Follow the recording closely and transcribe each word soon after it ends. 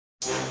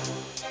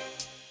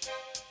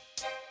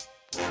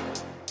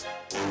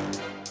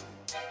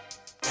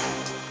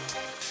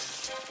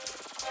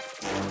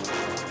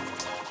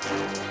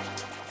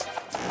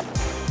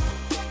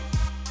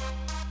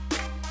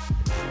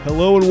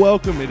Hello and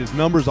welcome. It is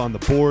Numbers on the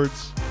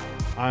Boards.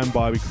 I'm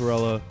Bobby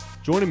Carella.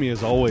 Joining me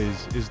as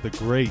always is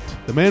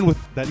the man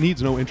that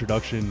needs no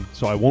introduction,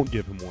 so I won't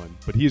give him one.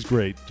 But he is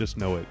great. Just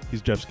know it.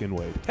 He's Jeff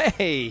Skinwade.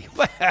 Hey,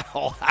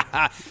 well,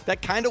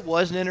 that kind of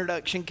was an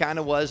introduction, kind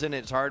of wasn't.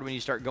 It's hard when you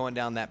start going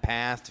down that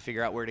path to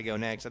figure out where to go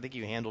next. I think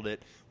you handled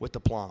it with the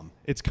plum.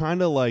 It's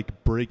kind of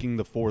like breaking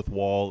the fourth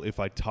wall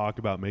if I talk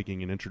about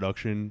making an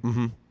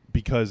introduction.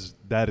 Because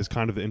that is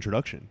kind of the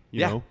introduction, you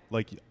know?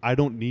 Like, I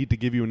don't need to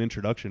give you an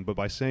introduction, but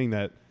by saying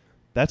that,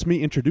 that's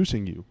me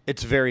introducing you.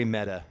 It's very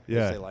meta,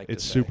 yeah, as they like to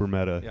it's say. super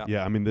meta.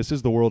 Yeah, I mean, this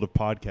is the world of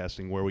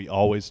podcasting where we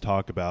always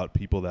talk about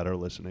people that are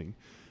listening.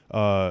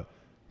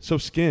 So,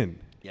 Skin,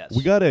 yes,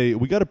 we got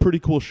a pretty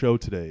cool show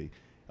today.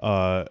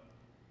 We're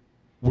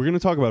going to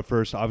talk about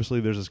first,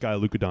 obviously, there's this guy,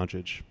 Luka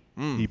Doncic.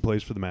 He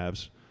plays for the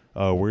Mavs.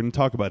 We're going to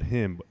talk about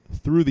him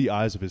through the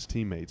eyes of his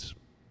teammates.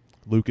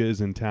 Luka is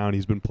in town.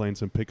 He's been playing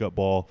some pickup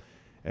ball,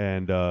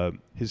 and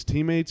his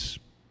teammates,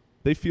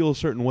 they feel a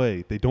certain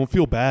way. They don't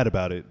feel bad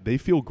about it. They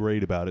feel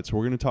great about it. So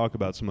we're going to talk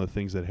about some of the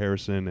things that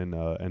Harrison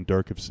and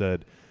Dirk have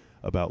said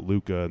about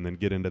Luka, and then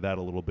get into that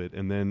a little bit.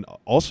 And then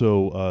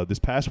also this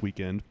past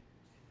weekend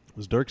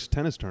was Dirk's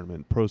tennis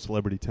tournament, Pro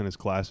Celebrity Tennis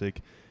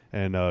Classic,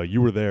 and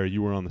you were there.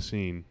 You were on the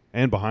scene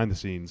and behind the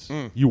scenes.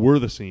 You were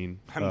the scene.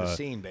 I'm the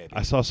scene, baby.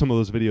 I saw some of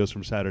those videos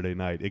from Saturday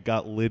night. It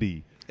got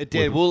litty. It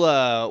did.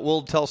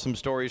 We'll tell some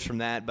stories from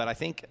that, but I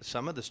think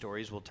some of the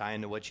stories will tie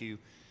into what you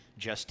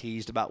just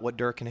teased about what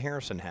Dirk and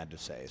Harrison had to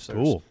say. So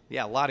cool.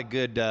 Yeah, a lot of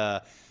good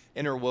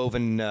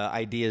interwoven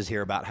ideas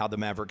here about how the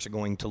Mavericks are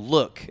going to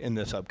look in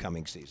this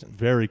upcoming season.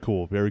 Very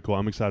cool. Very cool.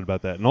 I'm excited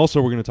about that. And also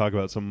we're going to talk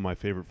about some of my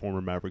favorite former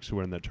Mavericks who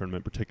were in that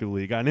tournament,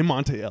 particularly a guy named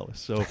Monte Ellis.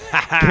 So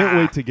can't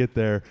wait to get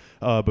there.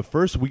 But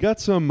first, we got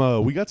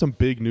some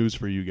big news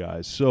for you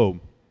guys. So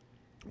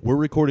we're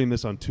recording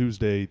this on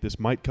Tuesday. This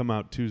might come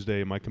out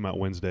Tuesday. It might come out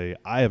Wednesday.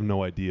 I have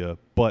no idea.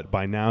 But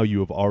by now you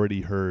have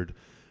already heard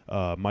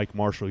Mike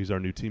Marshall. He's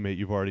our new teammate.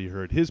 You've already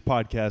heard his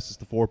podcast. It's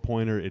the Four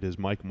Pointer. It is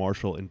Mike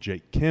Marshall and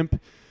Jake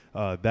Kemp.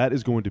 That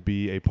is going to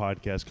be a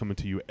podcast coming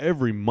to you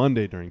every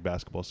Monday during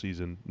basketball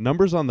season.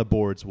 Numbers on the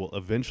Boards will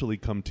eventually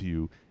come to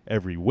you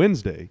every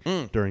Wednesday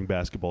during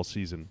basketball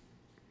season.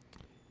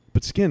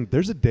 But Skin,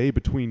 there's a day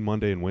between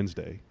Monday and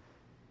Wednesday.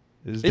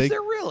 Is there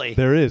really?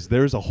 There is.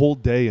 There's a whole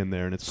day in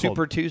there, and it's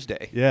Super called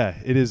Tuesday. Yeah,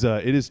 it is.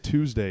 It is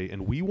Tuesday,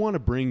 and we want to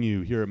bring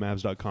you here at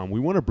Mavs.com.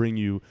 We want to bring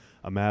you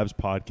a Mavs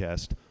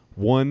podcast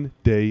one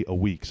day a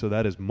week. So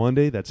that is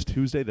Monday, that's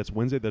Tuesday, that's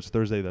Wednesday, that's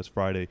Thursday, that's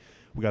Friday.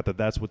 We got the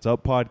That's What's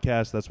Up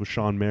podcast. That's with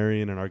Sean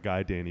Marion and our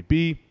guy Danny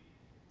B.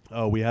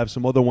 We have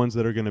some other ones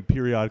that are going to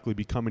periodically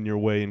be coming your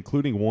way,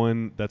 including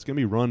one that's going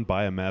to be run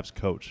by a Mavs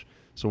coach.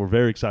 So we're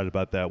very excited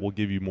about that. We'll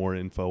give you more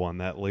info on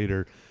that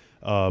later.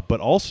 But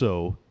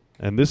also,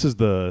 and this is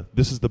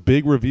the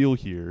big reveal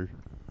here.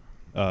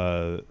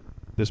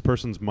 This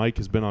person's mic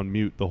has been on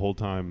mute the whole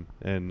time,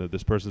 and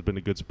this person's been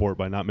a good sport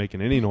by not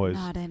making any noise.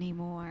 Not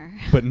anymore.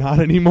 But not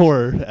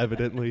anymore,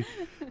 evidently.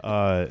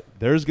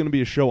 There's going to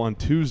be a show on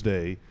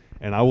Tuesday,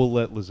 and I will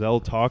let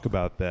Lizelle talk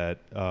about that.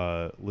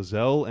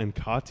 Lizelle and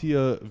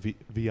Katia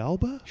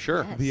Villalba?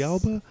 Sure. Yes.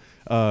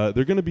 Villalba?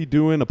 They're going to be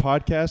doing a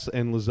podcast,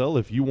 and Lizelle,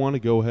 if you want to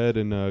go ahead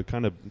and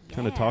kind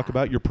of talk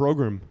about your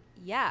program.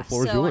 Yeah, The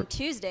floor is so on yours.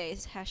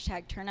 Tuesdays,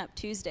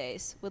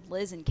 #TurnUpTuesdays with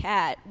Liz and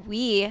Kat,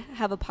 we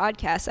have a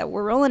podcast that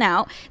we're rolling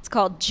out. It's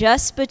called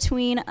Just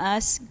Between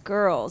Us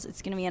Girls.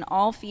 It's going to be an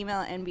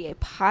all-female NBA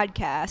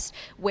podcast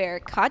where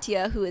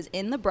Katia, who is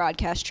in the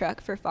broadcast truck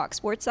for Fox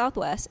Sports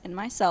Southwest, and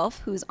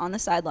myself, who's on the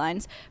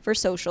sidelines for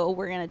social,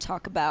 we're going to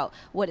talk about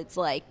what it's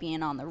like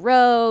being on the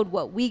road,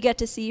 what we get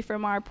to see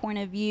from our point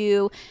of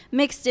view,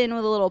 mixed in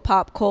with a little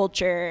pop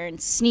culture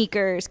and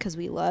sneakers, because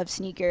we love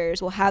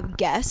sneakers. We'll have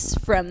guests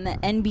from the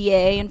NBA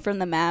and from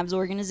the Mavs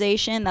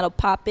organization that'll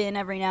pop in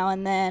every now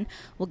and then.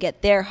 We'll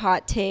get their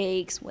hot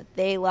takes, what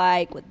they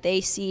like, what they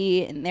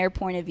see, and their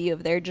point of view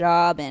of their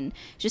job, and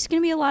it's just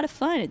going to be a lot of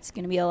fun. It's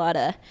going to be a lot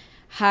of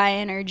high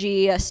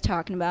energy, us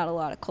talking about a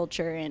lot of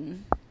culture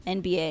and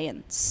NBA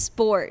and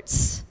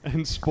sports.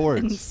 And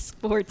sports. And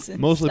sports and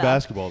Mostly stuff.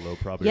 basketball, though,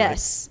 probably.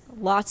 Yes.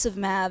 Lots of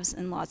Mavs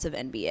and lots of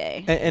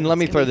NBA. And let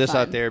me It's throw gonna be this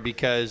out fun. there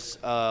because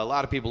a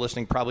lot of people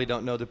listening probably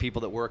don't know the people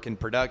that work in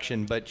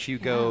production, but you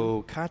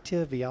go,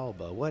 Katia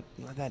Villalba, what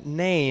that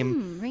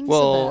name? Rings a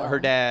Well, bell. her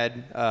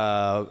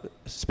dad,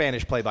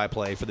 Spanish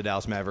play-by-play for the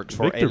Dallas Mavericks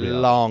for Victor a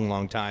Villalba. long,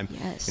 long time.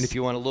 Yes. And if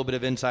you want a little bit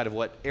of insight of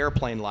what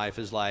airplane life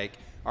is like,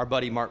 our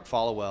buddy Mark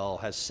Followell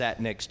has sat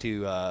next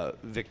to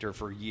Victor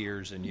for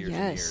years and years and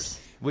Yes. years,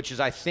 which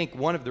is, I think,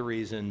 one of the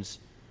reasons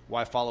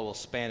why Followell's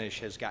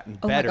Spanish has gotten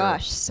Oh my better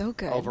gosh, so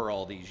good. over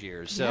all these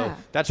years. So Yeah.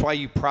 that's why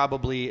you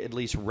probably at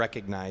least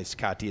recognize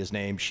Katia's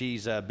name.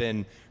 She's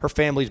her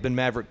family's been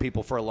Maverick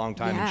people for a long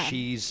time, Yeah. and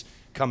she's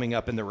coming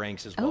up in the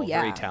ranks as well. Oh,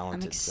 yeah. Very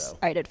talented. I'm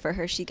excited for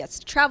her. She gets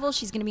to travel.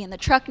 She's going to be in the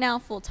truck now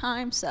full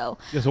time. So,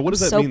 Yeah, so what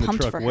does I'm that so mean, the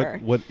pumped truck? for her.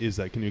 What is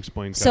that? Can you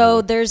explain?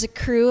 So there's a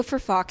crew for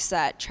Fox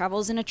that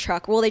travels in a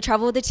truck. Well, they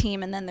travel with a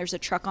team, and then there's a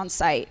truck on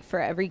site for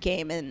every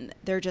game, and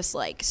they're just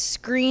like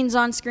screens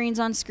on screens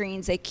on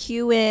screens. They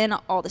cue in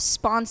all the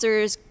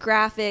sponsors,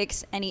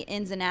 graphics, any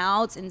ins and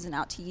out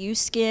to you,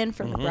 Skin,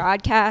 from the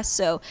broadcast.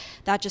 So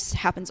that just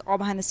happens all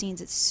behind the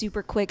scenes. It's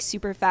super quick,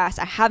 super fast.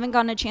 I haven't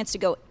gotten a chance to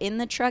go in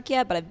the truck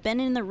yet, but I've been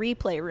in the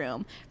replay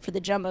room for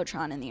the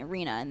Jumbotron in the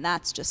arena, and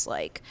that's just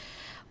like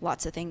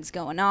lots of things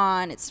going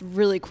on. It's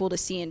really cool to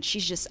see, and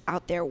she's just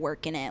out there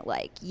working it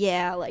like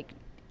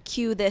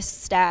cue this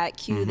stat,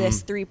 cue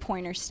this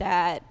three-pointer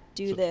stat,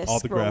 do this, all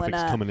the rolling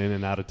graphics up. coming in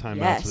and out of timeouts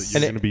Yes. that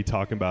you're going to be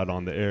talking about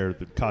on the air.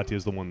 That Katya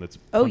is the one that's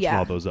punching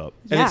all those up.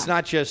 And Yeah. it's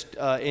not just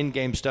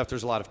in-game stuff.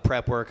 There's a lot of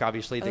prep work,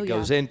 obviously, that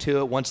goes into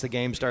it. Once the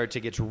game starts,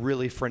 it gets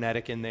really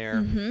frenetic in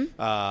there.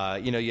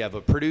 You have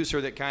a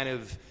producer that kind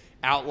of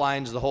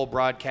outlines the whole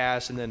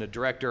broadcast, and then a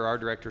director, our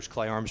director's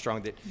Clay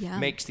Armstrong, that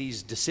makes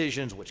these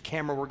decisions, which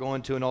camera we're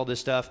going to and all this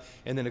stuff,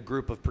 and then a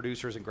group of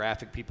producers and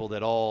graphic people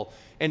that all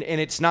 – and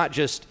it's not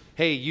just,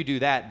 hey, you do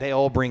that. They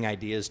all bring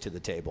ideas to the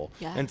table.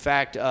 Yeah. In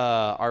fact,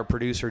 our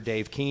producer,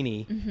 Dave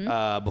Keeney,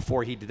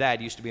 before he did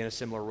that, used to be in a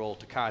similar role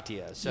to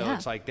Katya. So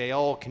it's like they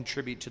all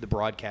contribute to the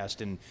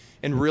broadcast in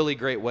really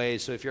great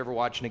ways. So if you're ever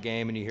watching a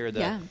game and you hear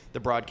the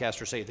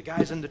broadcaster say, the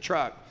guys in the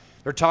truck,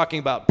 they're talking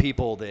about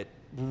people that –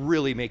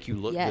 really make you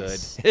look good.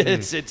 It's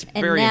and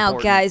very now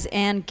important. guys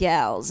and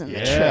gals in the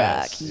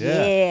truck.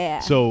 Yeah.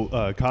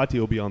 So Katya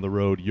will be on the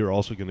road. You're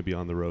also going to be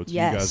on the road. So you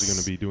guys are going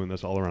Yes. to be doing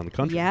this all around the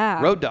country.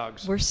 Yeah. Road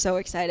dogs. We're so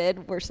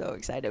excited.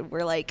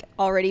 We're like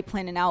already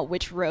planning out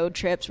which road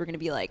trips. We're going to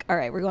be like, all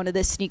right, we're going to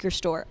this sneaker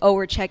store. Oh,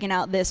 we're checking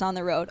out this on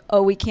the road.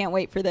 Oh, we can't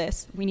wait for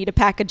this. We need to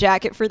pack a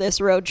jacket for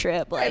this road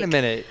trip. Like, Wait a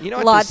minute. You know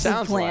what lots this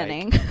sounds of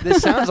planning. like?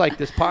 This sounds like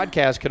this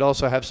podcast could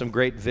also have some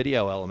great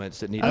video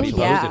elements that need to be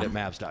Absolutely. posted at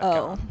Mavs.com.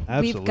 Oh,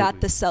 Absolutely. we've got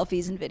the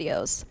selfies and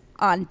videos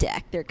on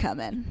deck. They're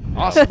coming.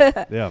 Awesome.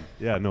 Yeah.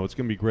 No, it's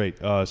going to be great.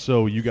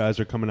 So you guys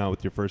are coming out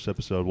with your first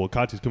episode. Well,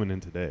 Katya's coming in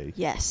today.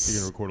 Yes.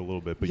 You're going to record a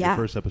little bit, but Yeah. your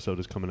first episode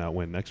is coming out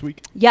when? Next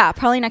week? Yeah,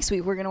 probably next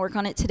week. We're going to work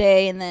on it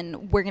today, and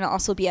then we're going to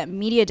also be at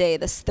Media Day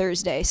this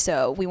Thursday.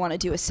 So we want to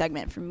do a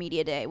segment from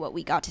Media Day, what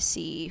we got to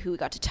see, who we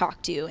got to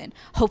talk to, and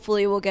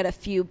hopefully we'll get a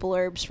few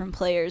blurbs from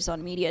players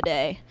on Media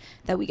Day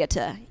that we get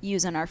to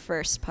use on our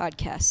first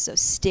podcast. So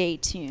stay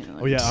tuned.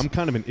 Oh, yeah. I'm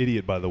kind of an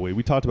idiot, by the way.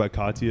 We talked about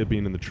Katya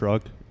being in the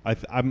truck.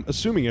 I'm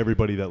assuming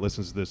everybody that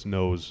listens to this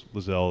knows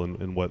Lizelle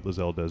and what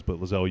Lizelle does, but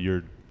Lizelle,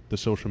 you're the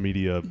social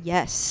media.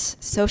 Yes,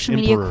 social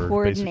media Emperor,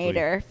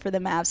 coordinator for the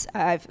Mavs.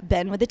 I've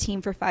been with the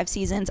team for 5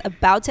 seasons,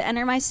 about to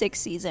enter my 6th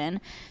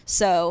season.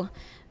 So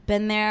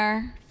been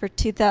there for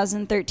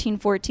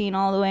 2013-14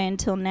 all the way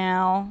until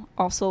now.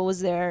 Also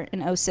was there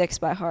in 06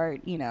 by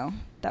heart. You know,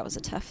 that was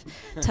a tough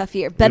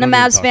year. Been a don't need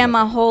to Mavs talk fan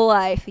about my whole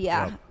life.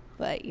 Yeah. Yep.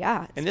 But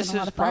yeah, it's And been this a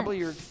lot is of fun. probably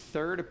your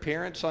 3rd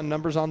appearance on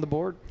Numbers on the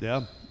Board?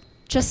 Yeah.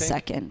 Just think.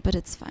 second, but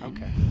it's fine.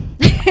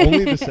 Okay.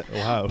 Only the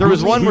wow. There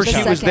was one where the she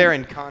was second. there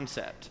in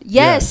concept.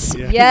 Yes,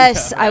 Yeah.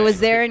 yes, Yeah. I was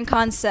there in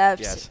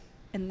concept. Yes.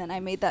 And then I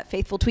made that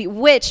faithful tweet,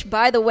 which,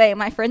 by the way,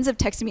 my friends have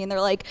texted me and they're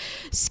like,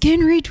 Skin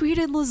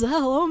retweeted Lizelle.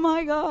 Oh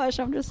my gosh.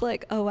 I'm just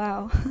like, oh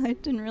wow. I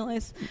didn't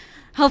realize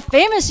how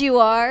famous you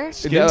are.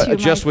 to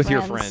Just my with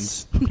your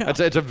friends. No.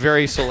 It's a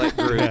very select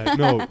group. Yeah,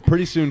 no,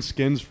 pretty soon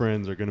Skin's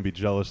friends are going to be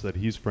jealous that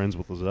he's friends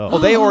with Lizelle. Oh,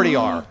 they already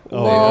are.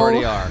 Oh,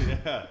 They yeah. already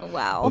are.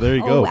 Wow. Well, there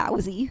you go. Oh,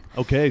 wowzy.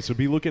 Okay, so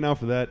be looking out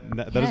for that.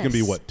 That is going to be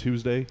Yes. what,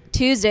 Tuesday?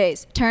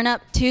 Tuesdays. Turn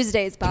up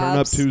Tuesdays, Bob. Turn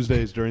up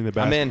Tuesdays during the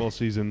I'm in. basketball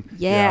season.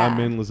 Yeah. I'm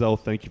in. Lizelle,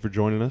 thank you for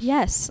joining us.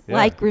 Yes.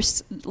 Yeah.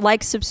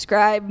 Like,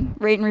 subscribe,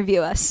 rate, and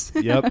review us.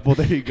 Yep. Well,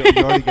 there you go.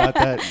 You already got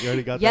that. You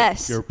already got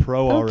Yes. that. You're a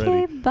pro already.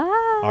 Okay,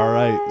 bye. All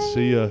right.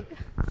 See ya.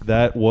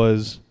 That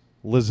was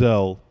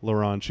Lizelle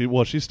Laurent.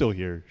 She's still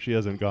here. She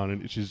hasn't gone,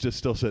 and she's just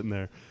still sitting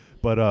there.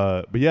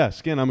 But yeah,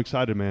 Skin, I'm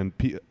excited, man.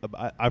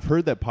 I've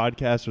heard that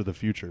podcasts are the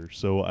future.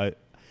 So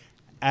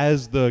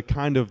as the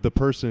kind of the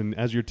person,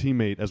 as your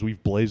teammate, as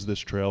we've blazed this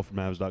trail for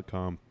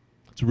Mavs.com,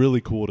 it's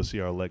really cool to see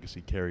our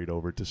legacy carried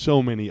over to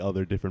so many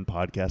other different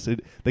podcasts.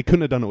 They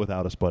couldn't have done it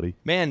without us, buddy.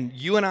 Man,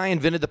 you and I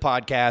invented the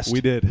podcast. We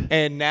did.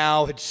 And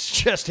now it's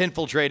just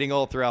infiltrating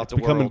all throughout the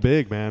Becoming world.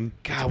 big, man.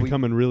 God, It's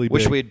becoming really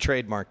wish big. we had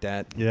trademarked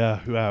that.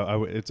 Yeah,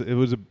 it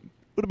would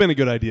have been a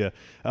good idea.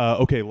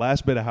 Okay,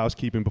 last bit of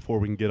housekeeping before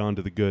we can get on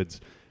to the goods.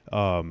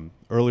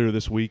 Earlier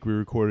this week, we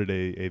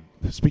recorded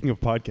speaking of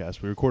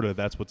podcasts, we recorded a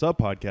That's What's Up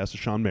podcast with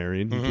Sean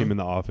Marion. He came in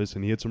the office,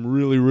 and he had some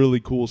really, really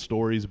cool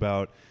stories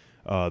about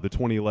the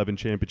 2011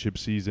 championship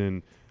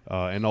season,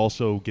 and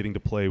also getting to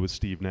play with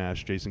Steve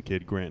Nash, Jason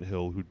Kidd, Grant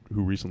Hill,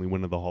 who recently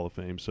went to the Hall of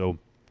Fame. So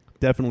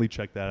definitely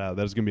check that out.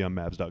 That is going to be on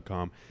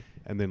Mavs.com.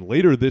 And then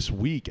later this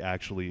week,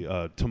 actually,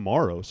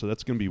 tomorrow, so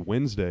that's going to be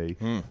Wednesday,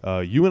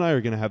 you and I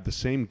are going to have the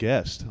same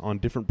guest on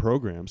different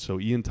programs. So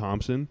Ian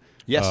Thompson,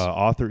 Yes.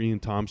 author Ian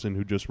Thompson,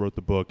 who just wrote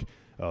the book,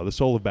 The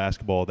Soul of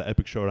Basketball, the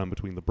epic showdown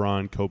between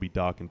LeBron, Kobe,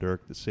 Doc, and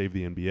Dirk that saved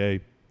the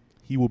NBA.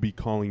 he will be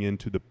calling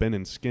into the Ben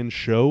and Skin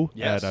show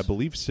Yes. at, I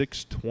believe,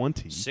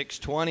 6:20.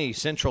 6:20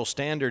 Central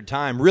Standard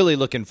Time. Really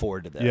looking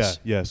forward to this.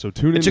 Yeah. So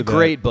tune in. It's a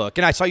great book,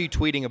 and I saw you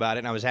tweeting about it,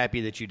 and I was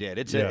happy that you did.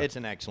 It's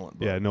an excellent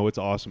book. Yeah, no, it's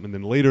awesome. And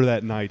then later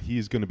that night,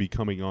 he's going to be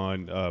coming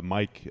on.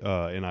 Mike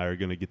and I are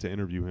going to get to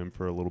interview him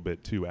for a little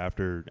bit too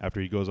after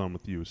he goes on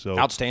with you. So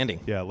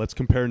outstanding. Yeah, let's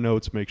compare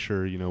notes. Make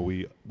sure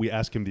we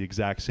ask him the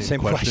exact same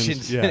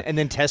questions. Yeah. And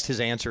then test his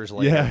answers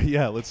later.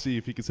 Yeah. Let's see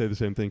if he can say the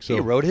same thing. So he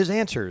wrote his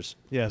answers.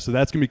 Yeah, so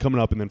that's going to be coming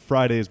up. And then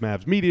Friday is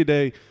Mavs Media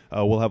Day.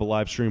 We'll have a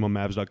live stream on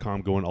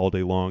Mavs.com going all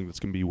day long. That's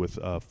going to be with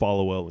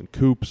Followell and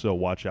Coop, so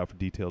watch out for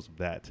details of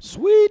that.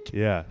 Sweet.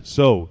 Yeah,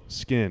 so,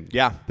 Skin.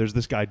 Yeah. There's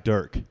this guy,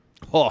 Dirk.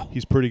 Oh.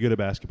 He's pretty good at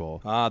basketball.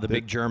 The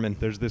big German.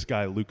 There's this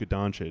guy, Luka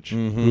Doncic,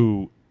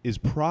 who is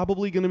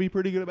probably going to be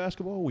pretty good at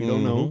basketball. We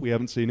don't know. We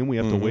haven't seen him. We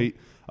have to wait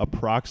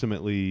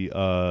approximately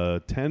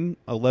 10,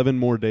 11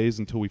 more days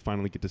until we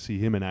finally get to see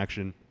him in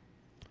action.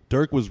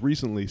 Dirk was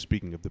recently,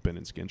 speaking of the Ben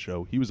and Skin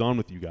show, he was on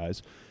with you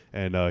guys,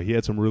 and he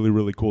had some really,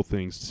 really cool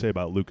things to say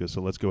about Luka. So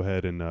let's go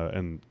ahead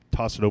and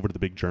toss it over to the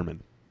big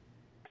German.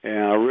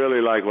 And I really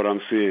like what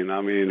I'm seeing.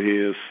 I mean, he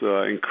is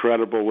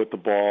incredible with the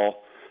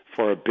ball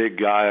for a big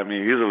guy. I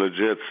mean, he's a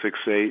legit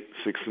 6'8",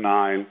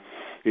 6'9".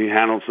 He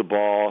handles the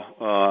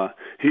ball.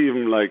 He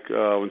even,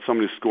 when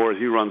somebody scores,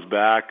 he runs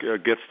back,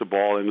 gets the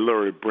ball, and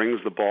literally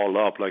brings the ball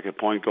up like a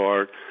point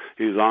guard.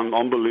 He's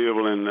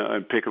unbelievable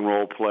in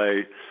pick-and-roll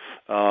play.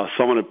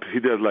 He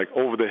did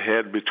over the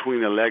head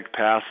between the leg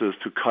passes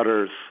to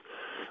cutters.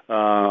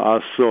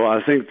 So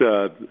I think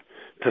the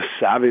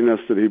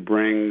savviness that he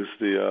brings,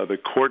 the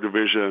court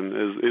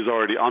vision is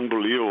already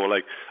unbelievable.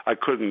 I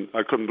couldn't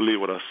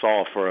believe what I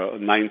saw for a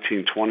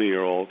 19,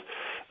 20-year-old.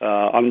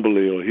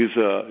 Unbelievable. He's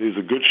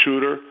a good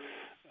shooter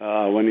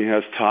when he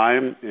has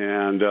time,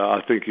 and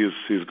I think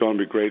he's going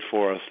to be great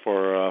for us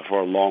for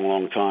a long,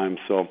 long time.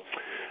 So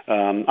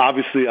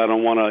obviously, I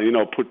don't want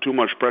to put too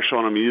much pressure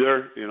on him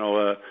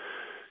either.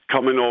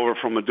 Coming over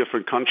from a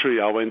different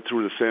country, I went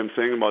through the same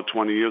thing about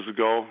 20 years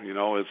ago.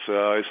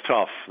 It's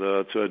tough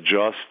to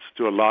adjust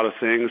to a lot of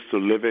things, to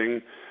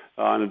living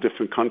in a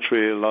different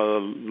country, a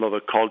lot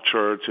of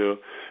culture, to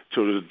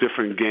the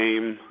different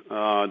game,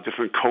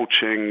 different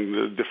coaching,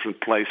 the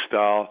different play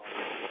style.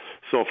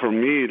 So for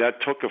me,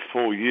 that took a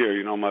full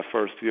year. My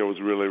first year was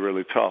really,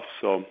 really tough.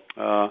 So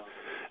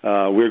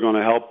we're going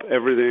to help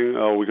everything.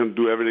 We're going to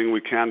do everything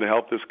we can to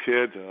help this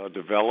kid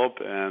develop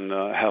and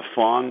have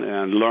fun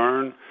and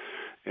learn.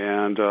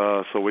 And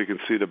so we can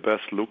see the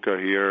best Luka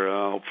here,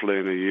 hopefully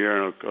in a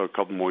year, a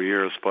couple more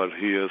years. But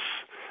he is,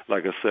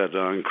 like I said,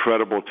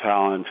 incredible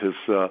talent.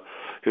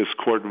 His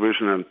court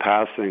vision and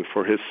passing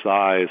for his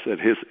size at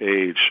his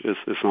age is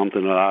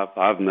something that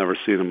I've never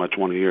seen in my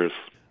 20 years.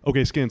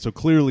 Okay, Skin, so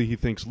clearly he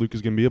thinks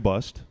Luka's going to be a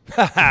bust.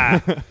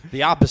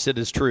 The opposite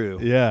is true.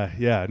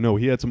 Yeah. No,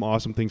 he had some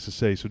awesome things to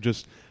say. So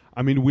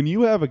when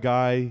you have a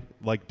guy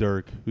like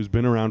Dirk who's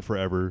been around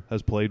forever,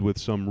 has played with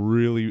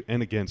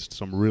against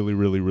some really,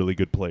 really, really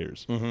good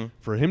players,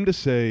 for him to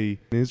say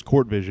his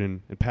court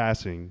vision and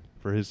passing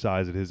for his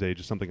size at his age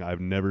is something I've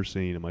never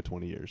seen in my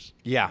 20 years.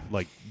 Yeah.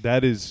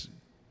 That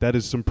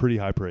is some pretty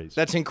high praise.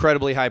 That's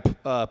incredibly high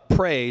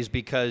praise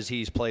because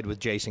he's played with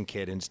Jason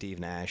Kidd and Steve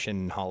Nash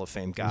and Hall of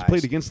Fame guys. He's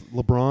played against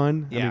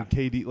LeBron, yeah.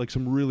 KD,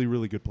 some really,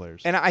 really good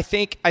players. And I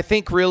think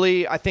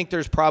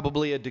there's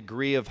probably a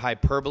degree of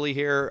hyperbole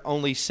here,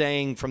 only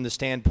saying from the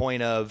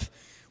standpoint of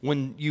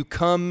when you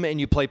come and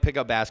you play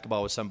pickup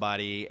basketball with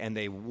somebody and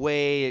they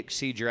way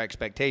exceed your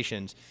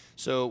expectations.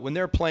 So when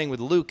they're playing with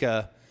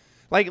Luka,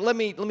 let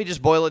me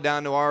just boil it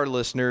down to our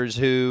listeners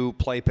who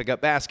play pickup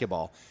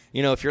basketball.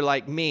 If you're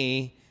like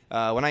me,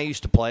 when I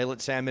used to play,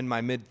 let's say I'm in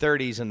my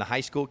mid-30s and the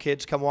high school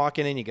kids come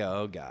walking in, you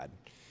go, oh, God,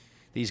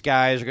 these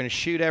guys are going to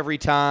shoot every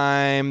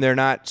time. They're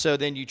not. So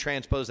then you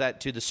transpose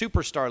that to the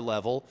superstar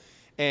level,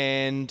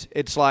 and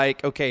it's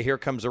like, okay, here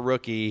comes a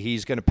rookie.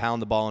 He's going to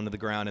pound the ball into the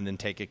ground and then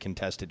take a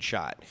contested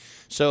shot.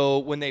 So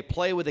when they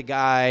play with a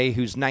guy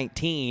who's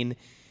 19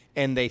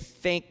 and they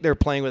think they're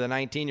playing with a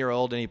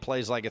 19-year-old and he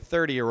plays like a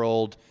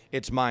 30-year-old,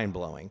 it's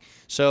mind-blowing.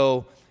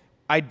 So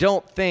I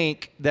don't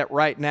think that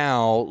right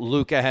now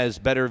Luka has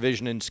better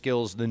vision and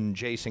skills than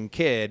Jason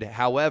Kidd.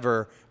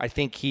 However, I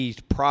think he's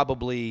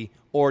probably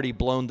already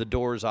blown the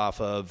doors off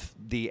of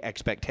the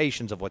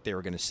expectations of what they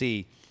were going to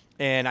see.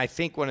 And I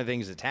think one of the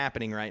things that's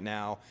happening right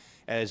now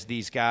as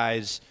these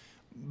guys,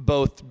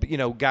 both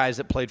guys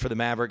that played for the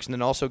Mavericks and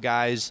then also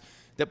guys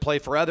that play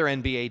for other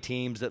NBA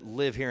teams that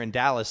live here in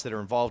Dallas that are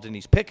involved in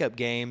these pickup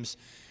games,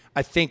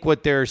 I think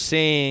what they're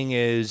seeing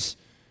is,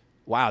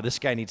 wow, this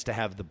guy needs to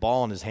have the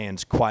ball in his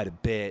hands quite a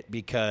bit,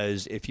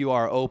 because if you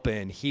are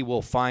open, he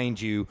will find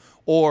you,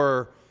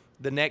 or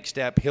the next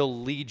step,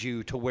 he'll lead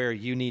you to where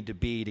you need to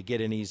be to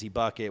get an easy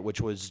bucket,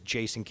 which was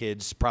Jason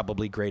Kidd's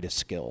probably greatest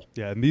skill.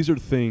 Yeah, and these are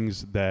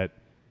things that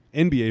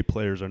NBA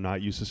players are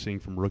not used to seeing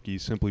from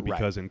rookies simply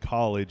because in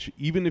college,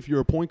 even if you're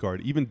a point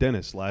guard, even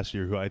Dennis last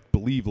year, who I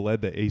believe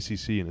led the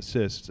ACC in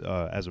assists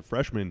as a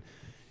freshman,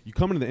 you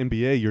come into the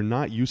NBA, you're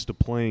not used to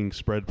playing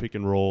spread pick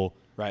and roll,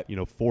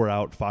 4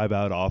 out, 5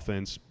 out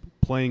offense,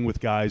 playing with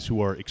guys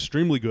who are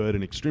extremely good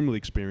and extremely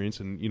experienced,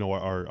 and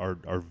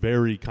are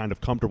very kind of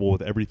comfortable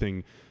with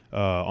everything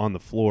on the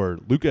floor.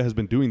 Luka has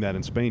been doing that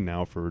in Spain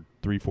now for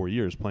 3-4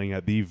 years, playing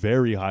at the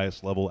very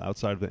highest level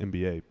outside of the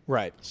NBA.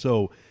 Right.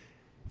 So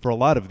for a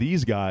lot of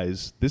these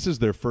guys, this is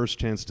their first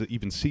chance to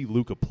even see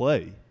Luka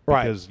play.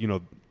 Right. Because,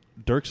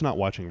 Dirk's not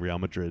watching Real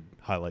Madrid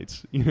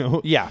highlights,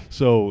 Yeah.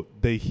 So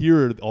they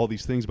hear all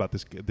these things about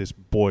this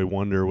boy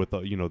wonder with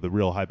the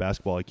real high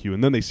basketball IQ,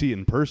 and then they see it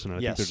in person, and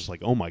I think they're just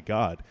like, oh my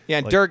God. Yeah,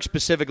 and Dirk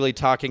specifically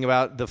talking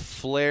about the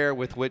flair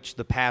with which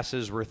the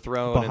passes were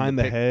thrown behind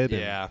the head.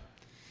 Yeah.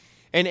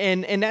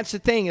 And that's the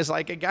thing, is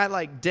like a guy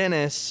like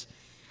Dennis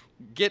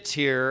gets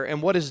here,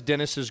 and what is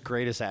Dennis's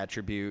greatest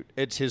attribute?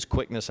 It's his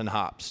quickness and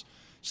hops.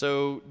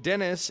 So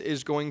Dennis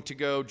is going to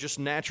go just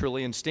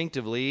naturally,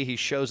 instinctively. He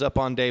shows up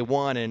on day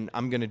one, and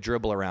I'm going to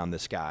dribble around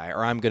this guy,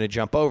 or I'm going to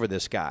jump over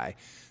this guy.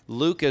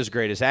 Luka's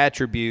greatest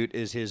attribute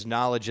is his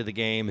knowledge of the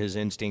game, his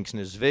instincts,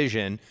 and his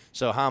vision.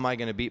 So how am I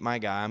going to beat my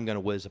guy? I'm going to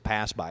whiz a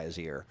pass by his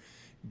ear.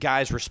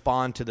 Guys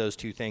respond to those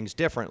two things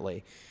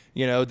differently.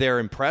 They're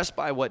impressed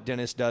by what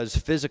Dennis does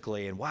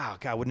physically, and wow,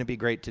 God, wouldn't it be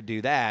great to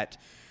do that?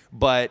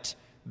 But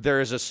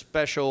there's a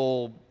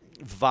special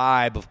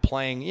vibe of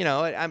playing,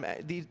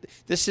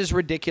 this is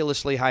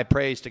ridiculously high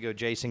praise to go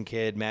Jason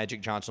Kidd,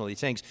 Magic Johnson, all these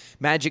things.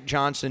 Magic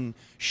Johnson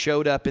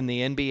showed up in the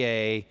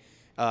NBA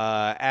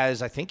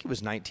as I think he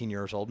was 19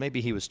 years old.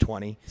 Maybe he was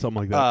 20. Something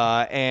like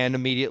that. And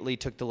immediately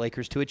took the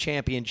Lakers to a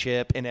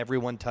championship, and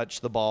everyone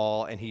touched the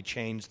ball, and he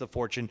changed the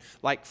fortune,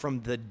 like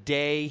from the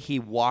day he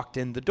walked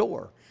in the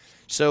door.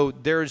 So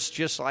there's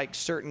just like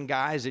certain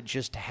guys that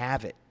just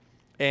have it,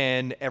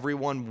 and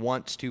everyone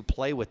wants to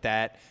play with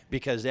that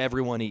because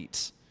everyone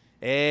eats.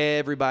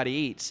 Everybody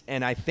eats.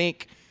 And I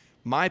think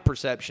my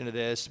perception of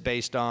this,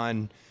 based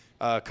on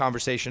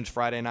conversations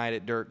Friday night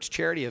at Dirk's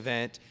charity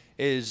event,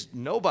 is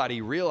nobody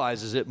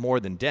realizes it more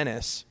than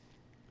Dennis.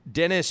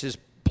 Dennis has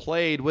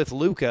played with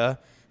Luka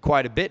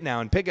quite a bit now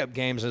in pickup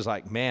games, and is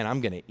like, man,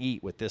 I'm going to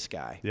eat with this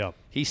guy. Yeah.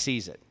 He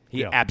sees it.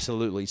 He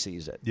absolutely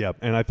sees it. Yeah,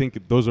 and I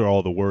think those are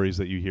all the worries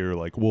that you hear,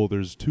 like, well,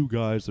 there's two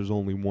guys, there's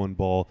only one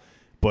ball.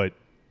 But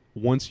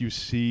once you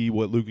see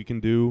what Luka can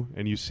do,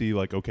 and you see,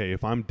 like, okay,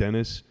 if I'm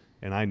Dennis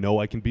and I know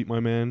I can beat my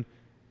man,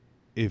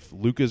 if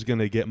Luka's going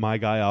to get my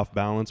guy off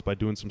balance by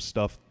doing some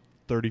stuff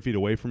 30 feet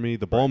away from me,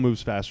 the ball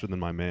moves faster than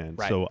my man.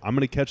 Right. So I'm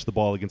going to catch the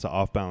ball against an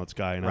off-balance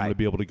guy, and I'm going to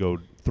be able to go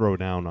throw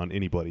down on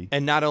anybody.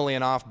 And not only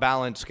an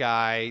off-balance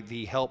guy,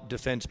 the help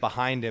defense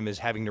behind him is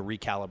having to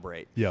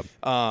recalibrate. Yep.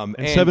 And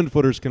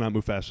 7-footers cannot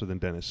move faster than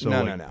Dennis. So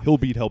No. he'll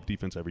beat help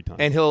defense every time.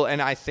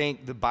 And I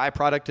think the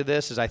byproduct of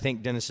this is I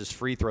think Dennis's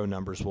free throw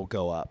numbers will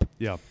go up.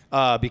 Yeah.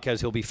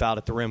 Because he'll be fouled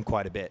at the rim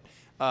quite a bit.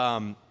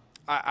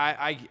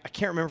 I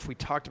can't remember if we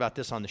talked about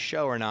this on the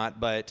show or not,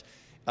 but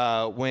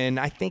when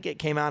I think it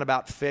came out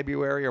about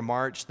February or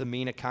March, the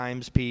Mina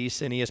Kimes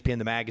piece in ESPN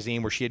the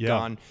magazine where she had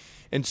gone.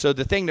 And so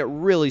the thing that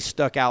really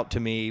stuck out to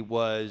me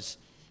was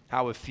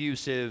how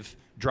effusive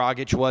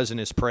Dragic was in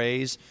his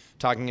praise,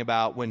 talking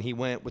about when he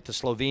went with the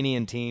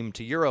Slovenian team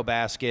to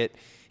Eurobasket,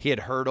 he had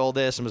heard all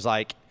this and was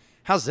like,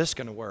 how's this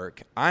going to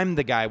work? I'm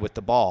the guy with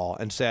the ball,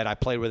 and said I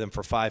played with him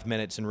for 5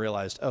 minutes and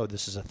realized, oh,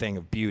 this is a thing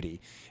of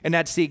beauty. And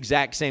that's the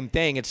exact same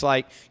thing. It's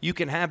like you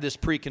can have this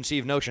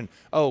preconceived notion,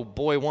 oh,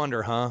 boy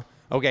wonder, huh?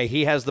 Okay,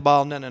 he has the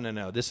ball.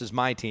 No. This is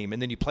my team.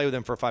 And then you play with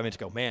him for 5 minutes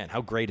and go, man,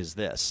 how great is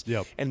this?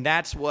 Yep. And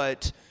that's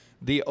what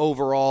the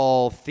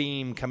overall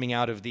theme coming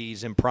out of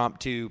these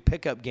impromptu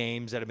pickup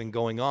games that have been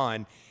going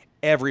on,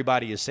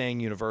 everybody is saying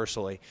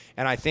universally.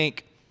 And I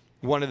think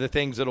one of the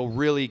things that'll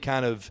really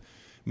kind of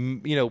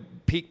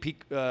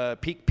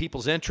pique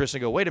people's interest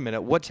and go, wait a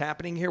minute, what's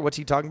happening here? What's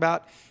he talking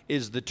about?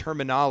 Is the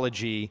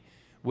terminology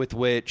with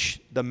which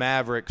the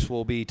Mavericks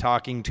will be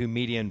talking to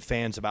media and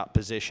fans about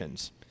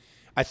positions.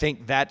 I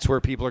think that's where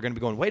people are going to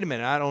be going, wait a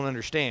minute, I don't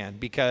understand,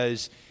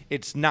 because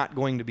it's not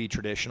going to be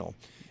traditional.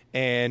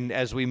 And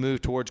as we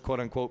move towards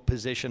quote-unquote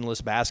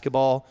positionless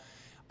basketball,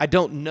 I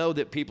don't know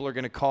that people are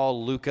going to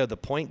call Luka the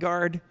point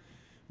guard,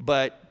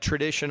 but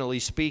traditionally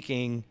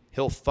speaking,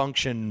 he'll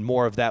function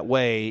more of that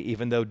way,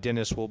 even though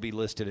Dennis will be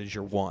listed as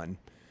your one,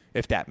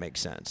 if that makes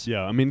sense.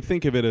 Yeah, I mean,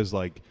 think of it as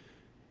like,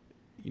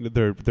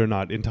 they're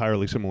not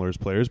entirely similar as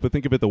players, but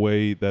think of it the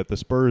way that the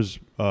Spurs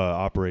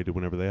operated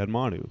whenever they had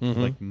Manu. Mm-hmm.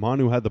 Like,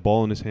 Manu had the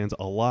ball in his hands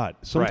a lot,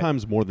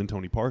 sometimes more than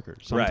Tony Parker,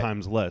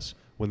 sometimes less.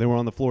 When they were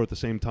on the floor at the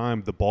same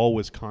time, the ball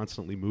was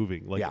constantly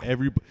moving. Like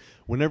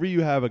whenever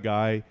you have a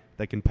guy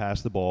that can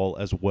pass the ball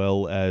as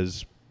well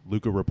as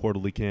Luka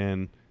reportedly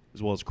can,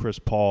 as well as Chris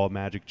Paul,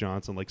 Magic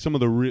Johnson, like some of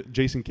the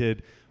Jason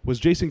Kidd. Was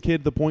Jason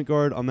Kidd the point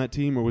guard on that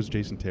team, or was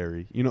Jason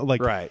Terry?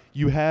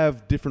 You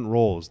have different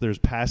roles. There's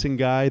passing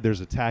guy,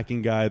 there's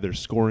attacking guy, there's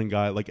scoring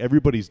guy. Like,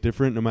 everybody's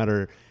different no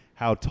matter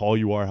how tall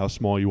you are, how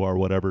small you are,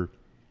 whatever.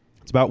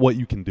 It's about what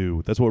you can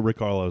do. That's what Rick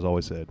Carlisle has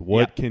always said.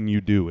 What can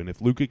you do? And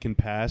if Luka can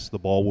pass, the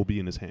ball will be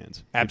in his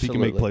hands. Absolutely. If he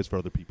can make plays for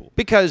other people.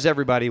 Because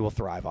everybody will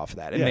thrive off of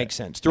that. It makes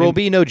sense. There will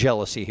be no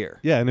jealousy here.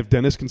 Yeah, and if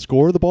Dennis can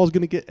score, the ball's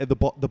going to get the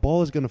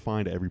ball is going to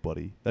find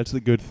everybody. That's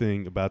the good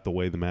thing about the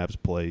way the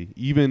Mavs play.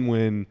 Even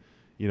when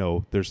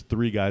there's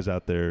 3 guys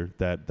out there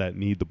that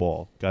need the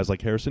ball. Guys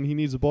like Harrison, he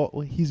needs the ball.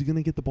 Well, he's going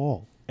to get the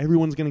ball.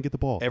 Everyone's going to get the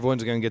ball.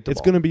 Everyone's going to get the ball.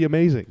 It's going to be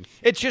amazing.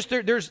 It's just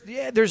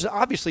there's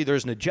obviously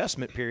an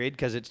adjustment period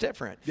because it's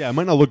different. Yeah, it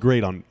might not look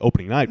great on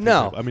opening night.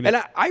 No,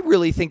 I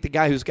really think the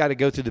guy who's got to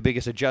go through the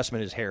biggest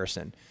adjustment is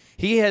Harrison.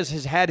 He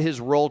has had his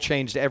role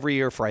changed every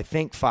year for, I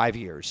think, 5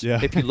 years. Yeah.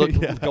 If you look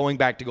going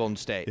back to Golden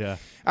State. Yeah.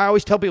 I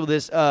always tell people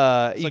this.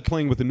 It's like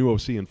playing with a new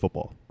OC in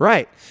football.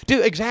 Right.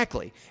 Dude,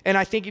 exactly. And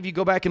I think if you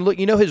go back and look,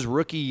 his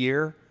rookie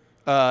year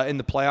in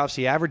the playoffs,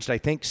 he averaged, I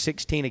think,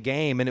 16 a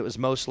game, and it was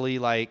mostly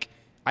like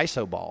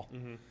ISO ball.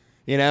 Mm-hmm.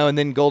 And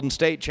then Golden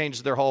State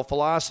changed their whole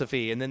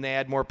philosophy, and then they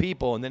add more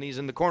people, and then he's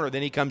in the corner.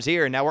 Then he comes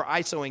here, and now we're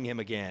ISOing him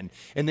again.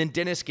 And then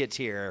Dennis gets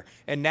here,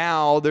 and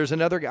now there's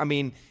another guy. I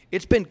mean,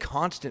 it's been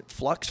constant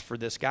flux for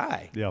this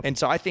guy. Yep. And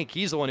so I think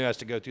he's the one who has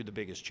to go through the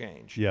biggest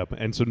change. Yep.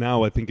 And so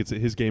now I think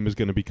his game is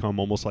going to become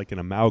almost like an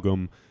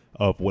amalgam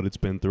of what it's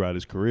been throughout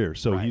his career.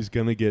 So he's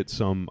going to get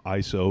some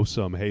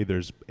ISO, hey,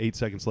 there's 8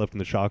 seconds left in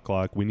the shot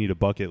clock. We need a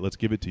bucket. Let's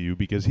give it to you,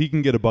 because he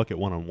can get a bucket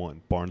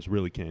one-on-one. Barnes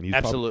really can.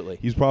 Absolutely.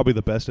 He's probably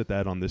the best at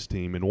that on this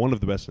team and one of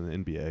the best in the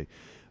NBA.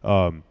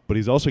 But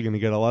he's also going to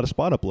get a lot of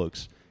spot-up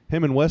looks.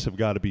 Him and Wes have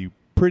got to be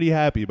pretty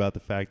happy about the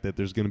fact that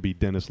there's going to be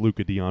Dennis,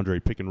 Luka,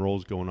 DeAndre pick and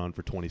rolls going on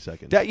for 20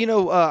 seconds.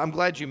 I'm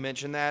glad you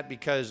mentioned that,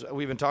 because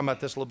we've been talking about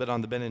this a little bit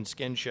on the Ben and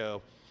Skin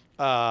show.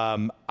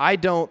 I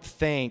don't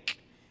think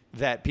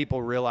that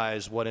people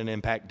realize what an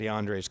impact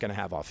DeAndre is going to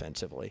have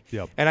offensively.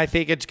 Yep. And I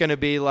think it's going to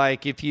be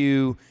like if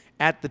you,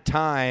 at the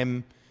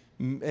time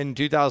in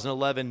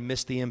 2011,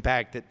 missed the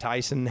impact that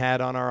Tyson had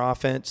on our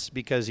offense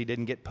because he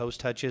didn't get post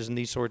touches and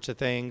these sorts of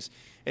things.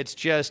 It's a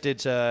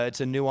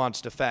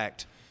nuanced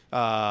effect.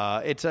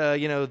 It's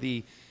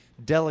the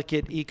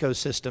delicate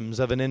ecosystems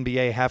of an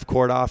NBA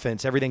half-court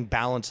offense. Everything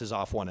balances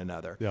off one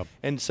another. Yep.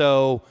 And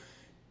so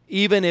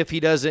even if he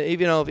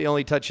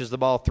only touches the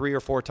ball 3 or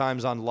 4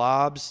 times on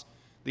lobs,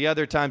 the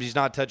other times he's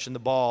not touching the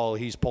ball,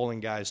 he's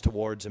pulling guys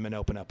towards him and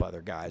open up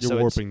other guys. You're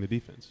warping the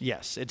defense.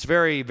 Yes, it's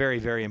very, very,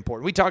 very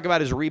important. We talk about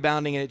his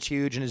rebounding, and it's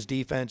huge, and his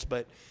defense,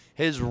 but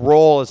his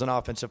role as an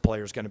offensive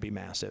player is going to be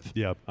massive.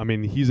 Yeah, I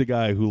mean, he's a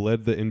guy who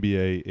led the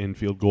NBA in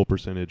field goal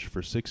percentage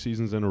for 6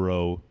 seasons in a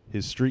row.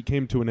 His streak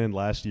came to an end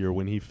last year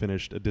when he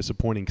finished a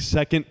disappointing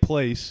 2nd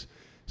place.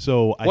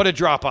 So what a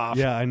drop-off.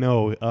 Yeah, I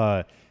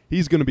know.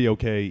 He's going to be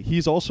okay.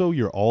 He's also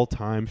your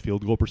all-time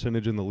field goal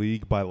percentage in the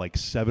league by like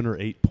 7 or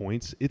 8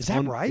 points. Is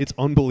that right? It's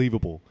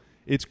unbelievable.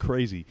 It's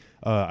crazy.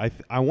 I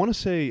want to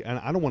say, and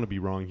I don't want to be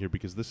wrong here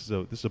because this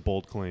is a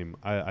bold claim.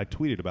 I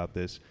tweeted about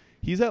this.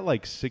 He's at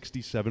like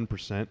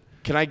 67%.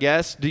 Can I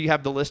guess? Do you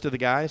have the list of the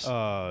guys?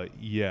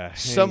 Yeah.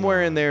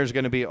 Somewhere in there is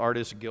going to be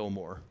Artis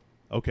Gilmore.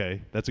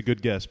 Okay, that's a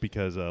good guess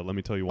because let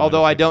me tell you why.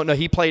 Although I don't know,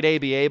 he played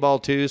ABA ball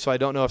too, so I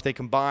don't know if they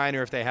combine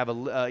or if they have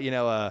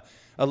a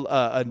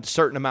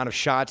certain amount of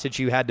shots that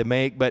you had to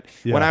make. But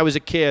when I was a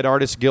kid,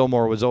 Artis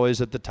Gilmore was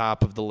always at the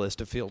top of the list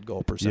of field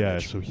goal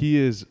percentage. Yeah, so he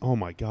is. Oh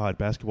my God,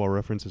 Basketball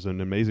Reference is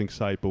an amazing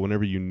site, but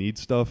whenever you need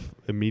stuff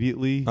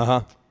immediately,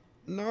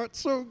 not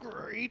so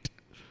great.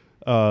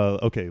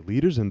 Okay,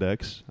 Leaders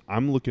Index.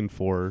 I'm looking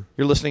for.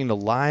 You're listening to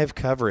live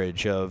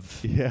coverage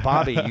of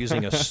Bobby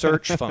using a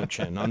search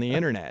function on the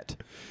internet.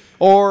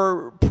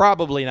 Or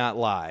probably not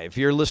live.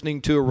 You're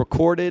listening to a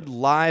recorded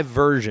live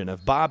version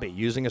of Bobby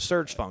using a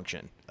search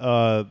function.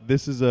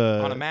 This is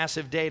on a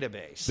massive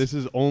database. This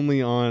is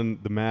only on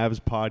the Mavs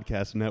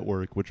Podcast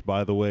Network, which,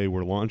 by the way,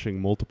 we're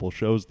launching multiple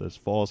shows this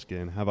fall,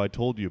 Skin. Have I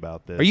told you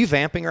about this? Are you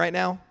vamping right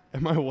now?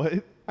 Am I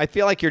what? I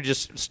feel like you're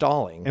just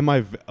stalling. Am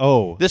I?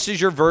 Oh. This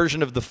is your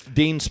version of the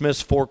Dean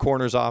Smith's Four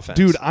Corners offense.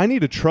 Dude, I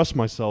need to trust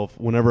myself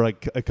whenever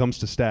it comes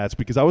to stats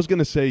because I was going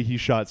to say he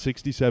shot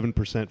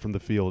 67% from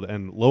the field,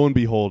 and lo and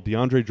behold,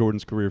 DeAndre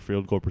Jordan's career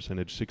field goal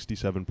percentage,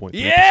 67.3%.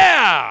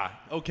 Yeah!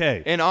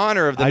 Okay. In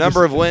honor of the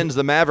number of wins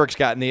the Mavericks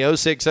got in the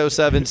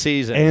 06-07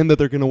 season. And that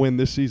they're going to win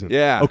this season.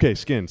 Yeah. Okay,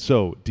 Skin.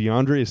 So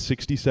DeAndre is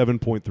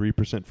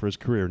 67.3% for his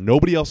career.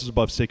 Nobody else is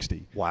above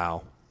 60.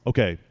 Wow.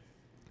 Okay.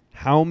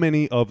 How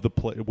many of the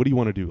what do you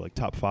want to do? Like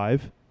top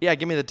 5? Yeah,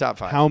 give me the top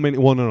 5. How many?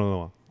 Well,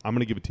 no. I'm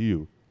going to give it to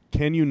you.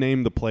 Can you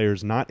name the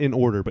players, not in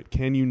order, but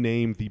can you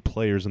name the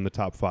players in the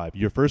top 5?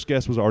 Your first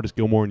guess was Artis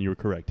Gilmore, and you were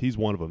correct. He's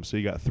one of them. So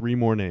you got 3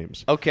 more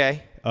names.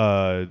 Okay.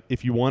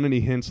 If you want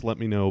any hints, let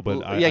me know.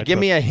 But give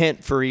me a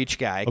hint for each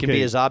guy. It can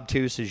be as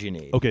obtuse as you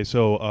need. Okay,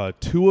 so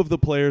 2 of the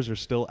players are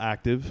still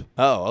active.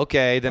 Oh,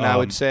 okay. Then I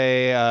would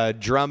say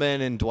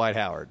Drummond and Dwight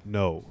Howard.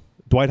 No.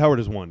 Dwight Howard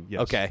is one,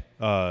 yes. Okay.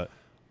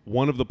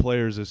 One of the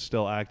players is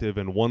still active,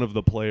 and one of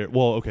the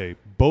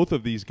both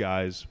of these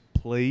guys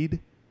played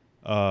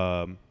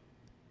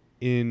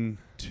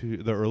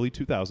into the early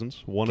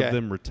 2000s. One of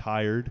them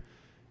retired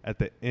at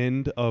the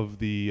end of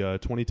the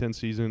 2010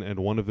 season, and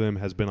one of them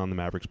has been on the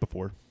Mavericks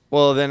before.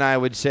 Well, then I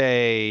would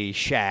say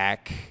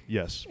Shaq.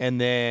 Yes.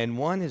 And then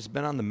one has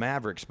been on the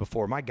Mavericks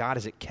before. My God,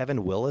 is it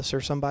Kevin Willis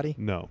or somebody?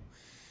 No.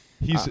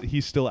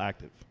 He's still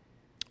active.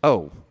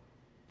 Oh,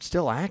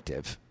 still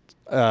active.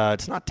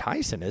 It's not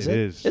Tyson, is it? It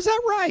is. Is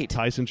that right?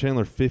 Tyson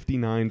Chandler,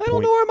 59. I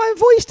don't know where my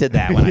voice did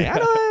that one. I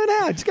don't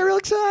know. I just got real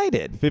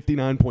excited.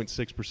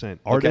 59.6%.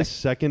 Artist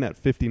second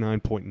at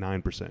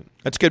 59.9%.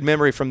 That's good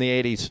memory from the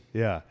 80s.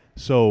 Yeah.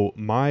 So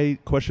my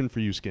question for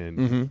you,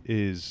 Skin,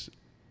 is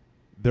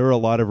there are a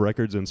lot of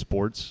records in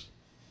sports.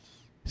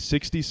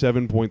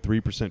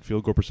 67.3%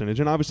 field goal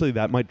percentage, and obviously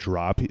that might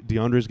drop.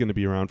 DeAndre is going to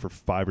be around for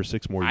 5 or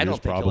 6 more years. I don't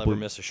think probably. he'll ever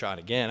miss a shot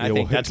again. Yeah, I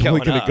think that's it's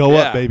only going to go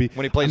up, yeah. baby.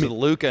 When he plays with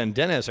Luka and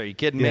Dennis, are you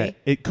kidding me?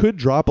 It could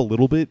drop a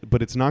little bit,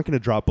 but it's not going to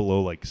drop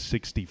below like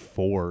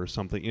 64 or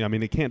something. I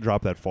mean, it can't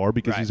drop that far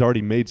because he's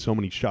already made so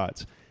many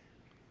shots.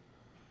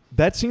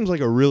 That seems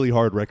like a really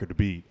hard record to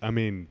beat. I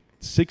mean,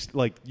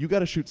 you got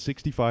to shoot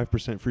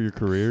 65% for your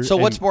career. So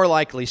what's more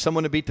likely,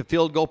 someone to beat the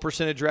field goal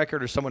percentage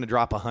record or someone to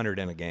drop 100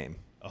 in a game?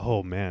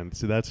 Oh, man.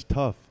 See, that's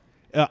tough.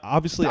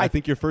 Obviously, I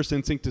think your first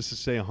instinct is to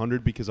say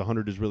 100 because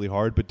 100 is really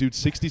hard. But, dude,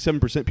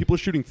 67%. People are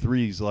shooting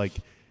threes. Like,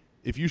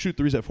 if you shoot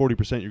threes at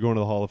 40%, you're going to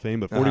the Hall of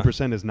Fame. But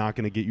 40% is not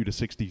going to get you to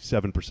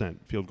 67%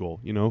 field goal,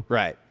 you know?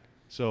 Right.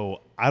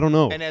 So, I don't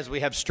know. And as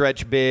we have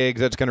stretch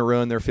bigs, that's going to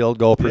ruin their field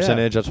goal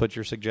percentage. That's what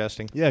you're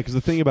suggesting? Yeah, because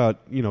the thing about,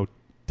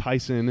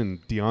 Tyson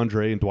and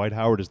DeAndre and Dwight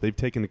Howard is they've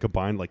taken a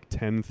combined like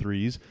 10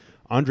 threes.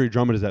 Andre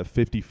Drummond is at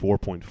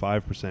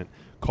 54.5%.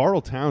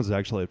 Karl Towns is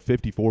actually at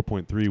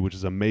 54.3, which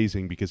is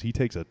amazing because he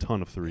takes a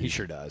ton of threes. He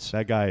sure does.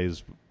 That guy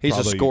is He's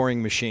a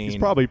scoring machine. He's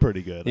probably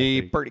pretty good.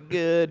 He's pretty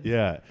good.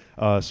 Yeah.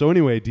 So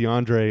anyway,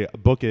 DeAndre,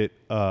 book it.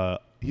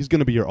 He's going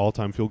to be your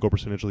all-time field goal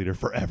percentage leader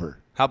forever.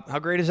 How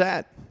great is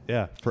that?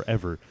 Yeah,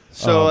 forever.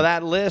 So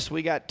that list,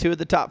 we got 2 of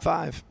the top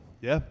 5.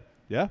 Yeah.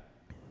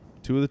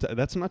 2 of the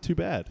that's not too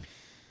bad.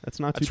 That's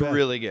not too bad. That's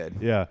really good.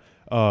 Yeah.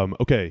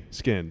 Okay,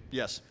 Skin.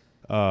 Yes.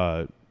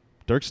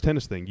 Dirk's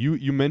tennis thing.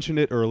 You mentioned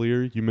it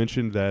earlier. You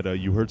mentioned that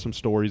you heard some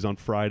stories on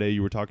Friday.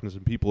 You were talking to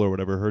some people or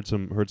whatever. Heard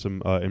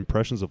some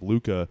impressions of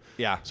Luka.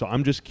 Yeah. So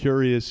I'm just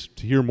curious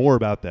to hear more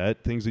about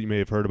that. Things that you may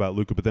have heard about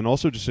Luka, but then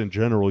also just in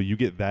general, you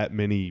get that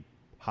many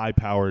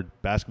high-powered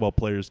basketball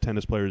players,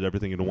 tennis players,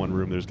 everything into one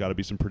room. There's got to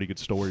be some pretty good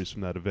stories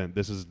from that event.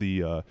 This is the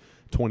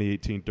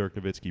 2018 Dirk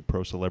Nowitzki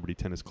Pro Celebrity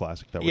Tennis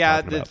Classic that we're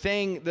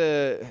talking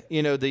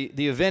about.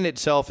 The event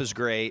itself is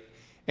great.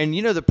 And,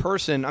 the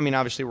person, I mean,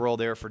 obviously we're all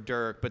there for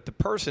Dirk, but the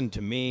person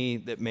to me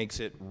that makes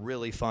it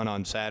really fun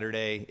on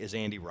Saturday is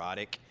Andy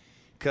Roddick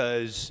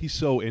because he's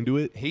so into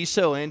it. He's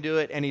so into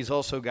it, and he's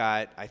also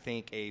got, I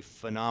think, a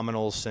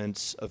phenomenal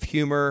sense of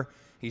humor.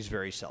 He's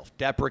very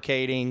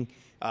self-deprecating.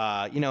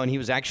 And he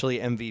was actually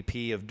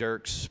MVP of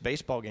Dirk's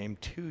baseball game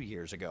 2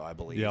 years ago, I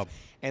believe. Yep.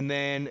 And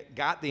then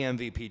got the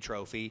MVP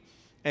trophy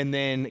and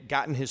then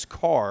got in his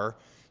car.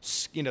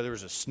 There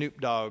was a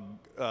Snoop Dogg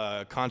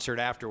concert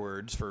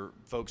afterwards for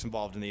folks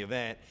involved in the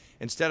event.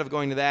 Instead of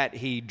going to that,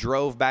 he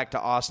drove back to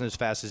Austin as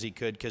fast as he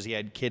could because he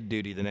had kid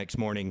duty the next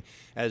morning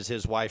as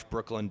his wife,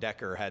 Brooklyn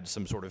Decker, had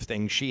some sort of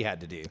thing she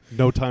had to do.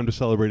 No time to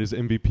celebrate his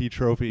MVP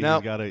trophy. No,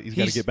 he's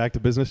got to get back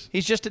to business.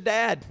 He's just a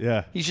dad.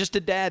 Yeah. He's just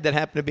a dad that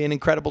happened to be an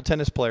incredible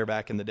tennis player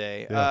back in the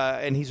day. Yeah.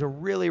 And he's a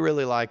really,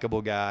 really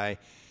likable guy.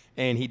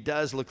 And he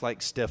does look like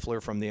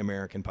Stifler from the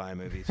American Pie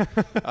movies.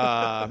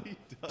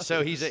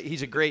 So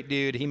he's a great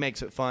dude. He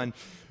makes it fun.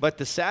 But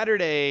the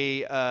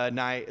Saturday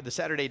night, the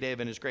Saturday day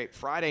event is great.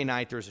 Friday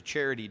night there's a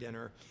charity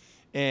dinner,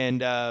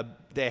 and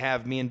they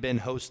have me and Ben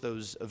host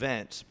those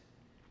events.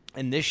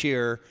 And this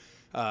year,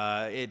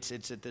 it's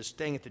at this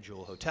thing at the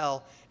Jewel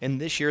Hotel. And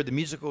this year the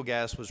musical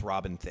guest was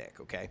Robin Thicke.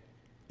 Okay,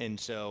 and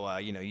so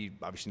you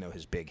obviously know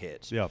his big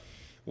hits. Yeah.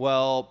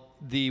 Well,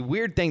 the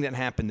weird thing that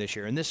happened this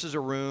year, and this is a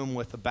room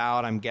with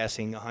about, I'm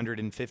guessing,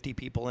 150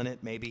 people in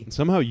it, maybe. And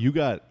somehow you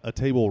got a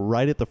table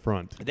right at the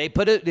front. They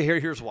put it here.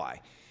 Here's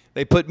why.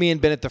 They put me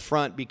and Ben at the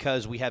front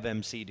because we have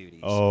MC duties.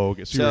 Oh,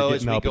 okay. So you were getting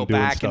as we up go and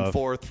doing back stuff. and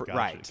forth, Gotcha.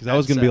 right? Because I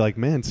was going to be like,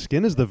 man,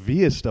 Skin is the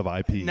Viest of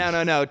IPs.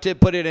 No. To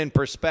put it in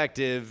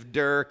perspective,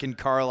 Dirk and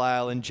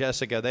Carlisle and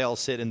Jessica, they all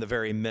sit in the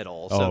very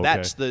middle. So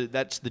okay.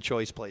 that's the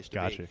choice place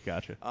to be.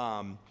 Gotcha.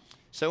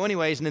 So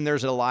anyways, and then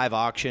there's a live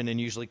auction, and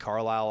usually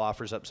Carlisle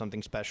offers up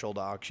something special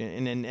to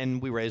auction,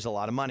 and we raise a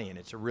lot of money, and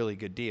it's a really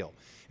good deal.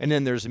 And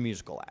then there's a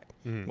musical act.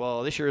 Mm-hmm.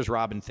 Well, this year is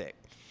Robin Thicke.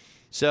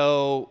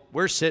 So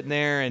we're sitting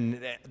there,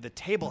 and the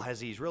table has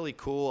these really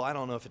cool, I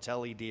don't know if it's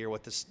LED or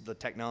what the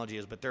technology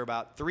is, but they're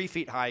about 3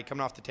 feet high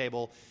coming off the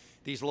table,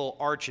 these little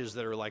arches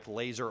that are like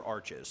laser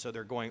arches. So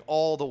they're going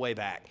all the way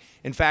back.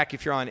 In fact,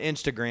 if you're on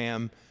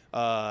Instagram,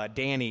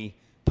 Danny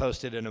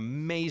posted an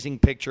amazing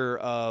picture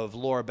of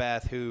Laura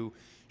Beth, who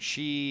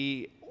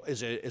she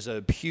is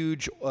a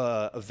huge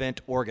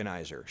event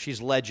organizer. She's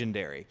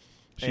legendary.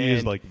 She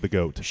is like the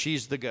GOAT.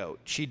 She's the GOAT.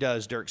 She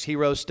does Dirk's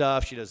Hero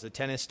stuff. She does the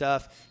tennis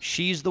stuff.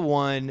 She's the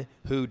one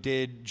who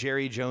did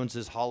Jerry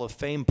Jones's Hall of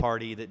Fame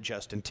party that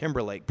Justin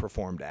Timberlake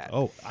performed at.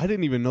 Oh, I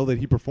didn't even know that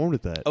he performed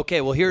at that. Okay,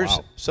 well,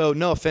 so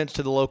no offense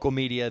to the local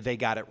media, they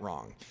got it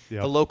wrong.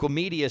 Yep. The local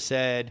media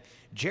said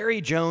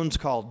Jerry Jones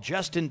called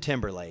Justin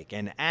Timberlake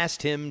and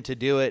asked him to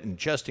do it, and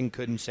Justin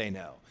couldn't say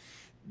no.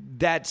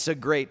 That's a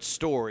great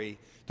story.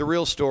 The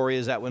real story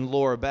is that when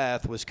Laura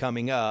Beth was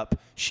coming up,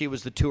 she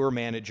was the tour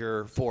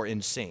manager for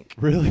NSYNC.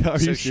 Really? Are you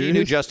serious? So she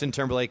knew Justin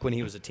Timberlake when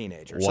he was a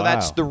teenager. Wow. So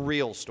that's the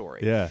real story.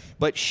 Yeah.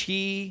 But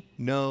she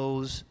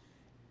knows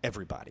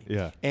everybody.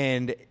 Yeah.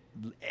 And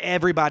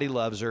everybody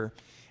loves her.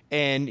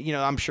 And, you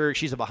know, I'm sure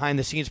she's a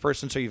behind-the-scenes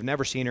person, so you've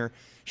never seen her.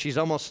 She's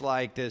almost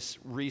like this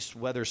Reese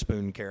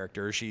Witherspoon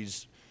character.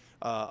 She's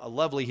a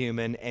lovely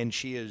human, and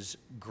she is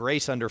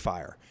grace under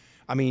fire.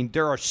 I mean,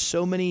 there are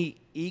so many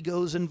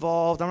egos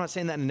involved. I'm not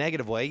saying that in a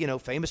negative way. You know,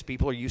 famous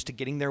people are used to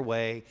getting their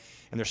way,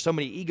 and there's so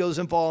many egos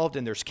involved,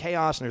 and there's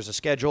chaos, and there's a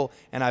schedule,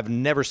 and I've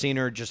never seen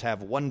her just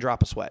have one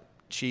drop of sweat.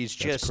 She's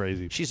just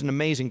crazy. She's an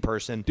amazing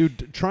person.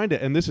 Dude, trying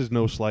to, and this is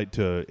no slight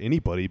to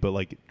anybody, but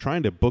like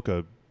trying to book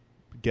a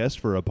guest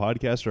for a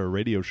podcast or a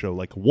radio show,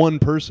 like one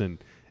person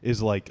is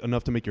like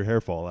enough to make your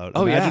hair fall out.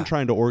 Oh, Imagine yeah.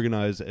 trying to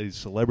organize a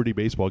celebrity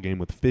baseball game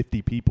with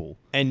 50 people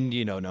And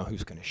you don't know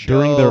who's going to show.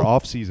 during their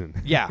off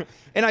season. Yeah.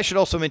 And I should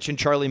also mention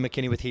Charlie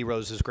McKinney with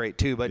Heroes is great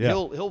too, but Yeah.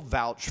 he'll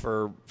vouch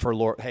for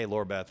Laura. Hey,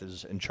 Laura Beth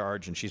is in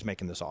charge and she's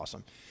making this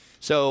awesome.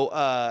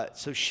 So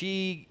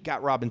she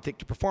got Robin Thicke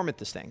to perform at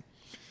this thing.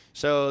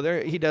 So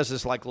he does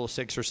this like little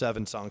 6 or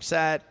 7 song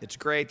set. It's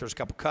great. There's a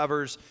couple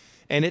covers.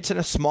 And it's in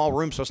a small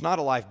room, so it's not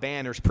a live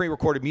band. There's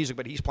pre-recorded music,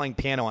 but he's playing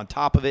piano on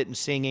top of it and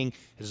singing.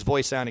 His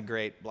voice sounded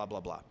great, blah, blah,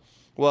 blah.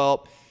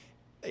 Well,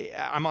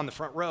 I'm on the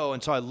front row,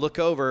 and so I look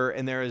over,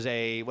 and there is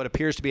what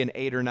appears to be an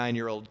 8 or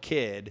 9-year-old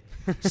kid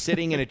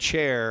sitting in a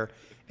chair.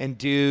 And,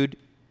 dude,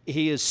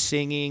 he is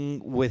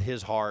singing with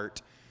his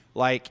heart.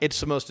 Like, it's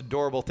the most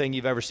adorable thing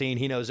you've ever seen.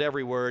 He knows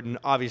every word, and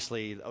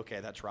obviously, okay,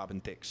 that's Robin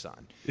Thicke's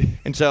son.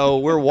 And so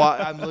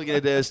I'm looking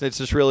at this, and it's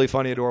this really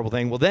funny, adorable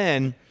thing. Well,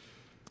 then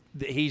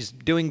he's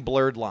doing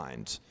blurred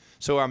lines.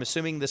 So I'm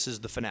assuming this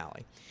is the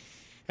finale.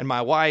 And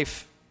my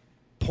wife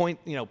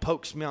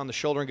pokes me on the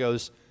shoulder and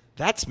goes,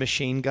 "That's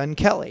Machine Gun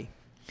Kelly."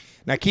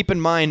 Now, keep in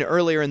mind,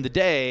 earlier in the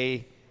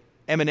day,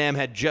 Eminem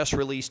had just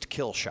released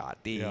Kill Shot,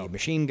 the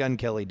Machine Gun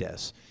Kelly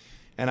diss.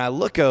 And I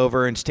look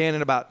over, and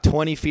standing about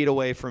 20 feet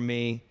away from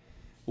me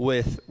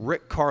with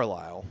Rick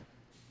Carlisle,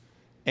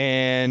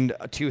 and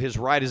to his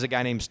right is a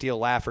guy named Steele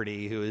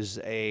Lafferty, who is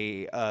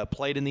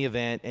played in the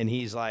event, and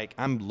he's like,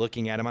 I'm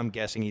looking at him, I'm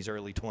guessing he's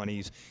early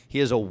 20s. He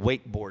is a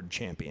wakeboard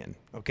champion,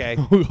 okay?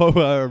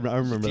 I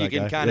remember You that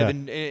can guy. kind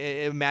of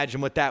imagine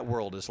what that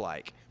world is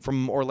like,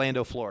 from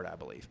Orlando, Florida, I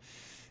believe.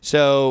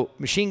 So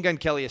Machine Gun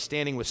Kelly is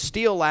standing with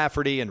Steele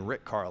Lafferty and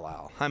Rick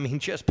Carlisle. I mean,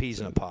 just peas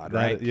in a pod,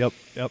 right? Yep.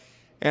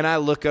 And I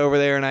look over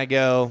there and I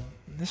go,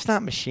 that's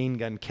not Machine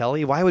Gun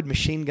Kelly. Why would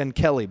Machine Gun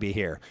Kelly be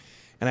here?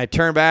 And I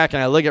turn back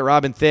and I look at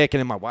Robin Thicke, and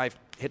then my wife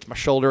hits my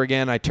shoulder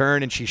again. I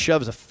turn and she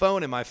shoves a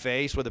phone in my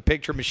face with a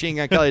picture of Machine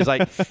Gun Kelly. He's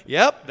like,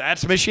 yep,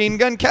 that's Machine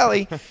Gun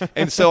Kelly.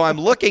 And so I'm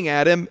looking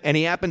at him, and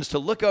he happens to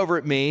look over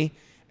at me,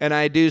 and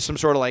I do some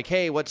sort of like,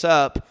 hey, what's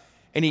up?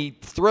 And he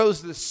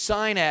throws the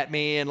sign at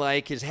me, and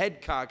like his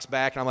head cocks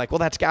back, and I'm like, well,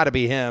 that's got to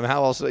be him.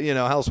 How else would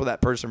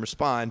that person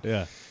respond?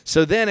 Yeah.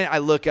 So then I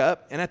look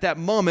up, and at that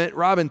moment,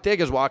 Robin Thicke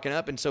is walking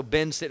up, and so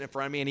Ben's sitting in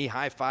front of me, and he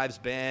high-fives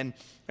Ben,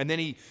 and then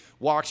he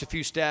walks a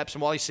few steps,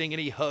 and while he's singing,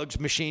 he hugs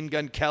Machine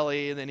Gun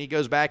Kelly, and then he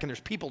goes back, and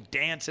there's people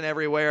dancing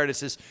everywhere, and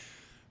it's this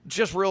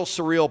just real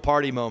surreal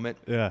party moment.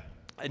 Yeah.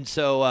 And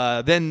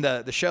so then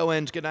the show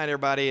ends, good night,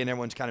 everybody, and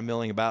everyone's kind of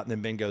milling about, and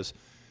then Ben goes,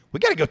 we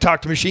got to go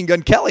talk to Machine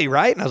Gun Kelly,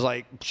 right? And I was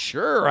like,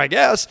 sure, I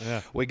guess.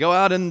 Yeah. We go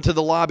out into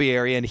the lobby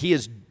area, and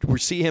we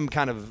see him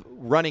kind of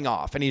running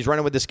off, and he's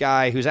running with this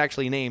guy who's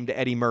actually named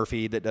Eddie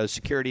Murphy that does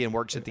security and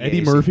works at the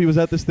Eddie AAC. Murphy was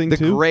at this thing The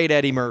too? great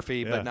Eddie Murphy,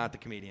 Yeah. but not the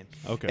comedian.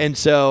 Okay. And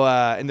so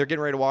and they're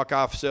getting ready to walk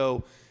off.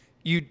 So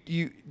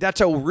you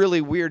that's a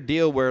really weird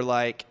deal where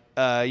like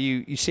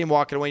you see him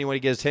walking away and you want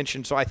to get his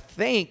attention. So I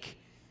think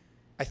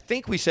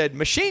we said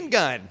Machine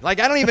Gun. Like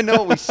I don't even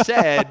know what we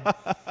said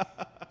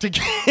to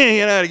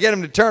get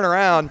him to turn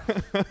around.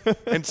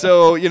 And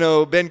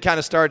so, Ben kind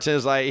of starts and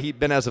is like,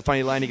 Ben has a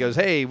funny line. He goes,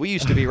 hey, we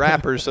used to be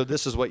rappers, so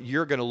this is what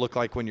you're going to look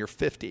like when you're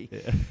 50.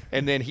 Yeah.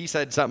 And then he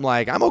said something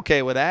like, I'm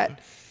okay with that.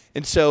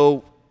 And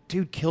so,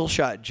 dude, Kill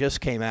Shot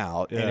just came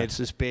out, and it's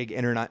this big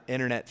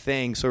internet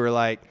thing. So we're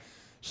like,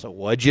 so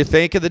what'd you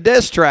think of the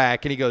diss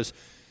track? And he goes,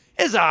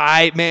 it's all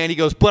right, man. He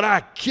goes, but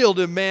I killed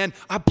him, man.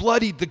 I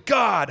bloodied the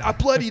god. I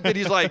bloodied that.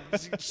 He's like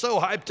so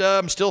hyped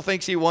up, still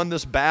thinks he won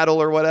this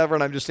battle or whatever.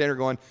 And I'm just standing there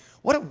going,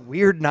 what a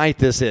weird night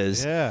this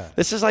is. Yeah.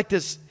 This is like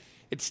this.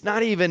 It's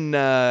not even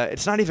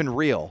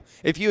real.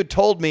 If you had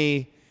told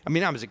me, I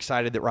mean, I was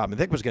excited that Robin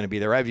Thicke was going to be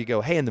there. Right? If you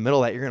go, hey, in the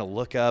middle of that, you're going to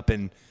look up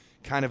and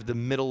kind of the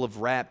middle of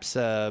rap's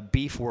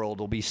beef world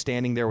will be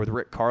standing there with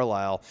Rick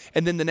Carlisle.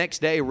 And then the next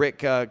day, Rick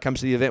comes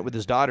to the event with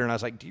his daughter, and I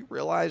was like, do you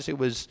realize it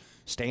was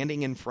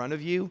standing in front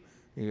of you?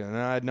 No,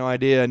 I had no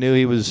idea. I knew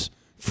he was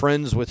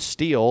friends with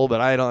Steele, but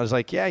I was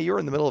like, yeah, you were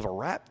in the middle of a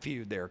rap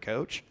feud there,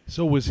 Coach.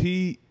 So was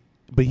he,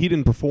 but he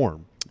didn't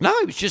perform. No,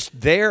 he was just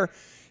there.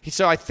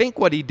 So I think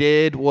what he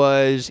did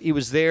was he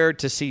was there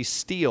to see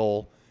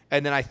Steele,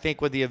 and then I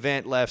think when the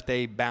event left,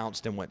 they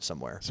bounced and went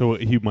somewhere. So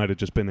he might have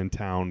just been in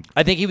town.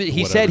 I think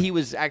he said he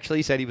was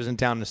in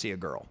town to see a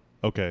girl.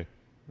 Okay.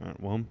 All right,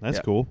 well, that's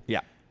cool.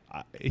 Yeah.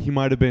 he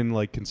might have been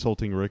like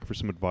consulting Rick for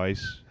some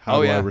advice.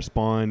 How do I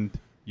respond?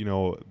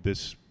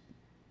 This.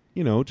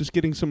 Just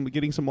getting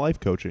some life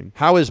coaching.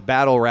 How is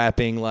battle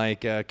rapping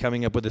like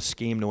coming up with a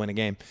scheme to win a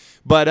game?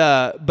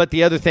 But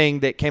the other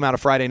thing that came out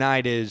of Friday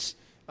night is,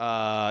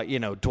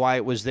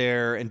 Dwight was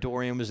there and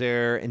Dorian was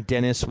there and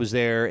Dennis was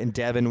there and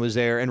Devin was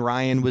there and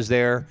Ryan was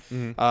there,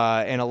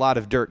 and a lot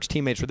of Dirk's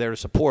teammates were there to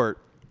support.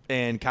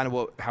 And kind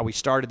of how we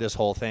started this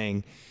whole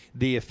thing,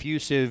 the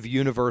effusive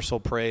universal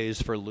praise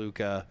for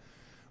Luka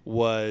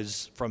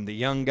was from the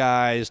young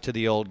guys to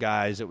the old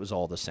guys. It was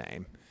all the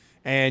same.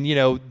 And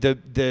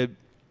the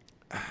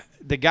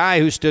guy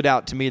who stood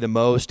out to me the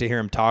most to hear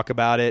him talk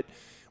about it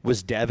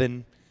was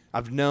Devin.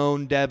 I've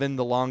known Devin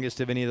the longest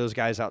of any of those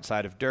guys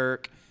outside of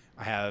Dirk.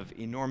 I have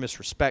enormous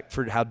respect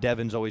for how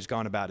Devin's always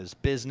gone about his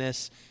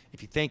business.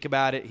 If you think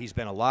about it, he's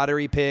been a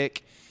lottery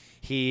pick.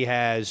 He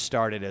has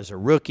started as a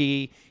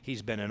rookie.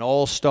 He's been an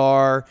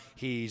all-star.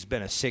 He's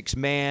been a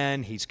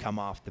six-man. He's come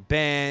off the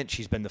bench.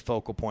 He's been the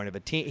focal point of a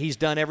team. He's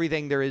done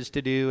everything there is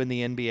to do in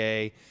the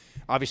NBA.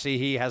 Obviously,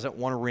 he hasn't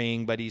won a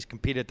ring, but he's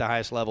competed at the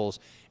highest levels.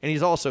 And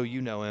he's also,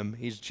 him,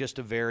 he's just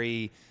a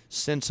very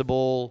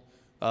sensible,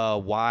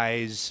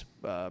 wise,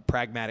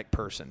 pragmatic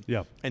person.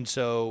 Yeah. And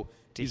so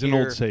he's an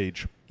old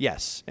sage.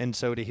 Yes. And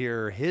so to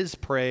hear his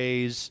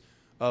praise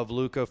of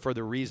Luka for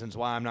the reasons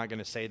why, I'm not going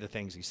to say the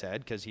things he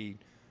said because I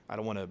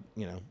don't want to,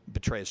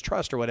 betray his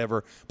trust or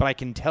whatever, but I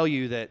can tell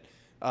you that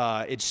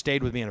it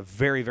stayed with me in a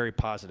very, very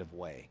positive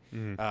way.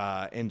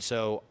 And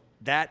so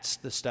that's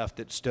the stuff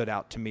that stood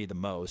out to me the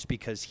most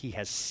because he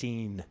has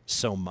seen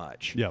so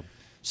much. Yeah.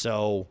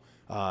 So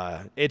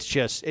I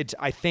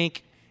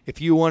think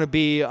if you want to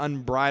be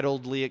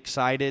unbridledly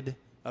excited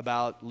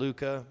about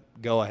Luka,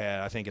 go ahead.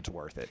 I think it's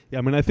worth it.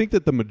 Yeah, I think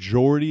that the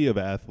majority of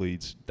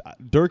athletes,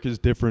 Dirk is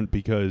different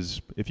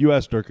because if you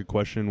ask Dirk a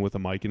question with a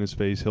mic in his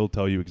face, he'll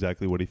tell you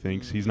exactly what he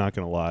thinks. He's not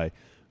going to lie.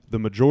 The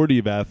majority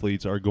of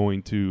athletes are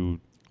going to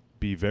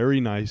be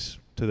very nice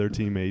to their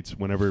teammates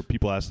whenever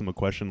people ask them a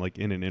question, like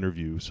in an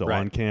interview. So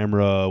on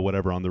camera,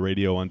 whatever, on the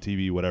radio, on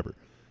TV, whatever,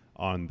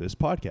 on this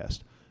podcast.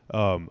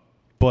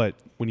 But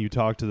when you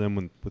talk to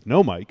them with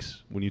no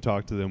mics, when you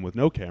talk to them with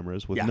no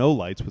cameras, with no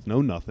lights, with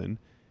no nothing,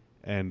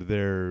 and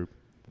they're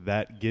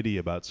that giddy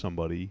about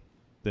somebody,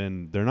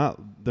 then they're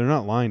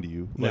not lying to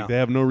you. Like they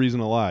have no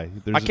reason to lie.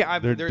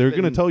 They're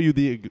going to tell you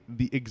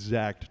the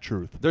exact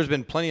truth. There's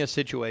been plenty of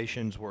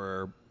situations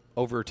where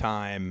over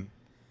time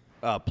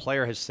a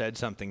player has said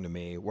something to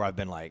me where I've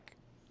been like,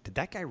 did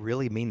that guy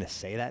really mean to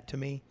say that to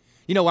me?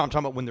 You know what I'm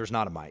talking about when there's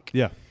not a mic.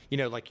 Yeah.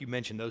 Like you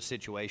mentioned those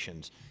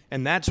situations.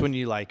 And that's when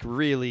you like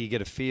really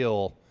get a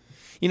feel.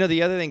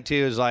 The other thing too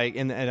is like,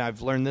 and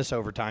I've learned this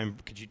over time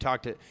because you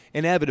talk to,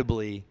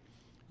 inevitably,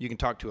 you can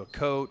talk to a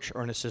coach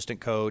or an assistant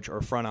coach or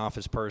a front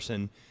office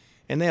person,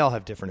 and they all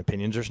have different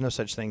opinions. There's no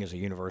such thing as a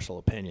universal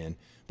opinion.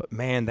 But,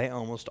 man, they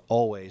almost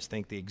always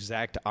think the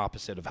exact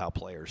opposite of how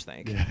players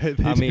think. Yeah, it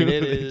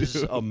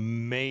is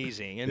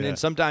amazing. And then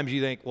sometimes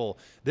you think, well,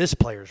 this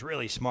player's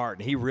really smart,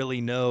 and he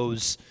really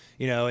knows,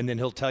 and then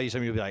he'll tell you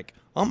something, you'll be like,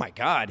 oh, my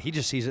God, he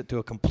just sees it through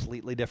a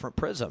completely different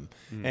prism.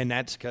 And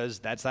that's because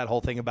that's that whole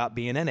thing about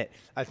being in it.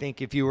 I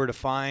think if you were to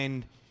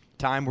find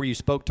time where you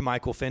spoke to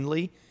Michael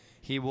Finley,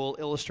 he will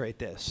illustrate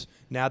this.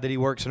 Now that he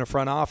works in a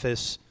front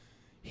office,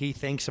 he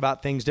thinks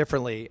about things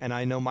differently. And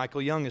I know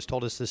Michael Young has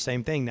told us the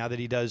same thing now that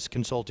he does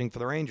consulting for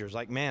the Rangers.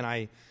 Like, man,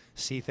 I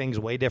see things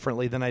way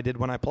differently than I did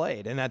when I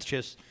played. And that's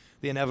just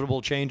the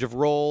inevitable change of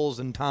roles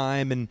and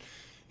time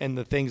and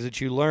the things that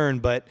you learn.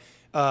 But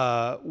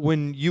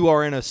when you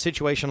are in a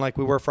situation like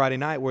we were Friday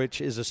night, which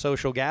is a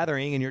social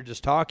gathering, and you're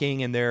just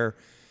talking and they're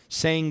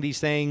saying these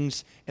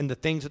things, and the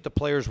things that the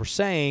players were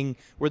saying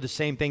were the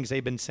same things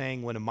they've been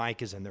saying when a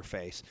mic is in their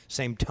face.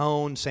 Same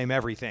tone, same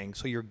everything.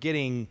 So you're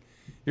getting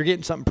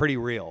something pretty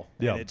real.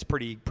 Yeah. And it's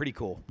pretty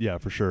cool. Yeah,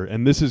 for sure.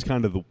 And this is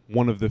kind of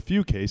one of the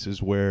few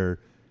cases where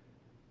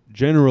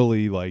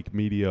generally like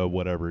media,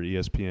 whatever,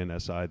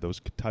 ESPN, SI, those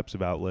types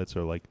of outlets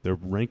are like they're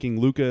ranking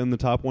Luka in the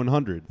top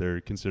 100. They're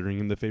considering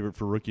him the favorite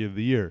for Rookie of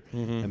the Year.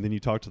 And then you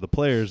talk to the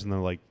players and they're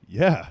like,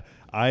 yeah,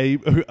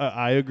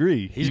 I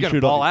agree. He's going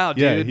to ball out,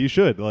 dude. Yeah, he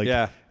should.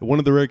 One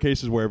of the rare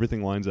cases where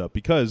everything lines up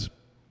because,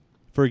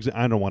 for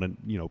example, I don't want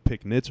to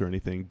pick nits or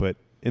anything, but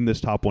in this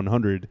top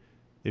 100,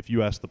 if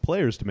you ask the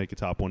players to make a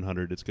top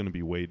 100, it's going to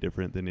be way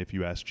different than if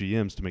you ask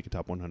GMs to make a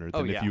top 100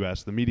 than if you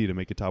ask the media to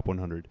make a top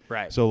 100.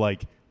 Right. So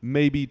like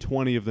maybe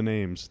 20 of the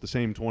names, the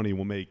same 20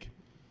 will make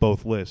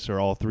both lists or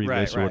all three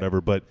lists or whatever,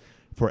 but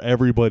for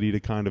everybody to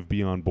kind of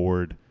be on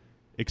board,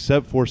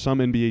 except for some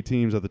NBA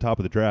teams at the top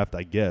of the draft,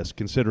 I guess,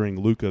 considering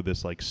Luka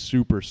this like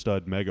super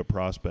stud mega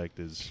prospect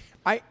is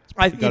make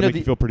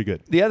you feel pretty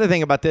good. The other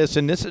thing about this,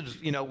 and this is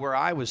where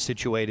I was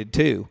situated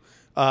too.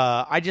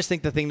 I just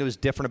think the thing that was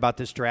different about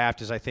this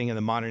draft is I think in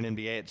the modern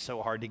NBA it's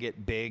so hard to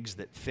get bigs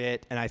that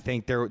fit, and I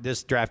think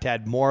this draft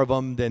had more of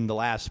them than the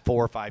last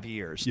 4 or 5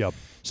 years. Yep.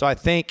 So I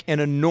think in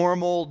a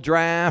normal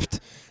draft,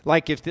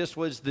 like if this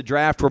was the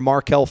draft where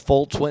Markelle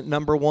Fultz went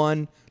number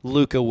 1,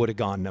 Luka would have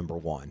gone number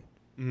 1.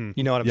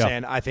 You know what I'm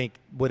saying? I think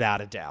without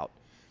a doubt.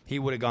 he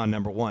would have gone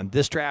number 1.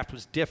 This draft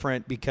was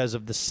different because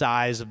of the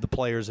size of the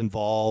players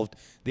involved,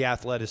 the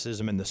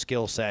athleticism, and the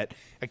skill set.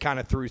 It kind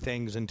of threw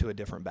things into a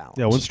different balance.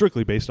 Yeah, well, it's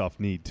strictly based off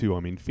need too. I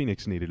mean,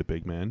 Phoenix needed a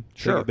big man.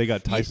 Sure, they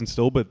got Tyson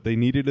still, but they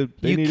needed a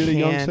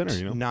young center.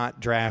 You know,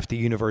 not draft the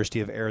University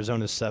of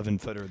Arizona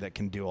 7-footer that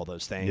can do all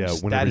those things.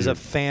 Yeah, that is a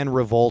fan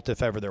revolt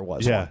if ever there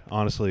was one. Yeah,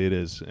 honestly, it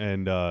is.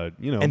 And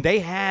and they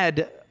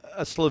had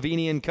a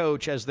Slovenian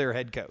coach as their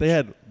head coach. They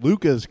had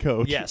Luka's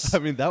coach. Yes. I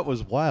mean, that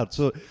was wild.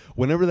 So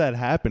whenever that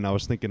happened, I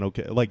was thinking,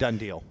 okay, like done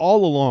deal.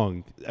 All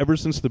along, ever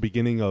since the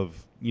beginning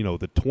of,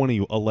 the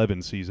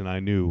 2011 season, I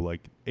knew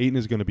like Ayton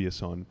is going to be a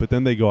Sun. But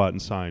then they go out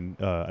and sign,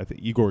 I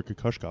think Igor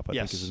Kukushkov, I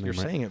think is his name, you're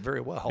right? saying it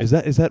very well. Is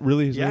that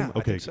really his name? Yeah,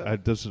 Okay, I think so.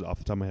 this is off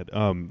the top of my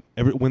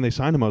head. When they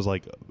signed him, I was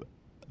like,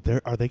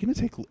 are they going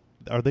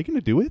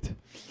to do it?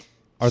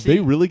 Are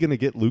they really going to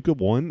get Luka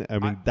 1? I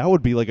mean, that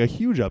would be like a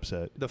huge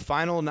upset. The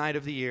final night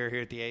of the year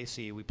here at the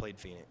AC, we played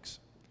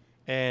Phoenix.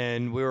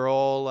 And we were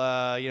all,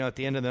 at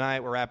the end of the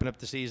night, we're wrapping up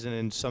the season,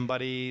 and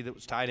somebody that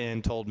was tied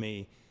in told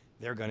me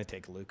they're going to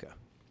take Luka.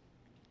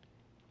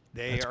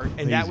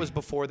 That was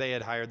before they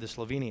had hired the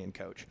Slovenian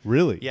coach.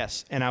 Really?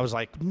 Yes. And I was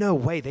like, no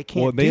way, they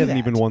can't Well, they do hadn't that.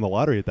 even won the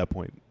lottery at that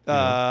point.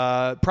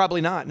 Probably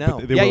not, no.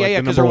 They were like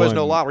the because there was number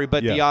no one- lottery,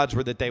 but yeah. the odds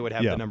were that they would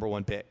have Yeah. the number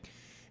 1 pick.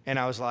 And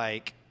I was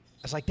like,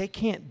 they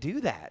can't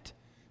do that.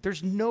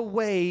 There's no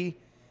way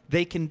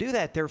they can do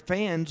that. Their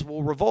fans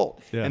will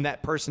revolt. Yeah. And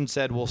that person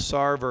said, well,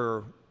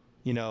 Sarver,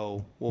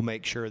 will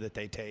make sure that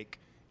they take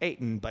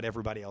Ayton, but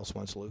everybody else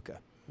wants Luka.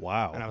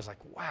 Wow. And I was like,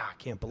 wow, I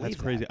can't believe That's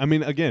that. crazy. I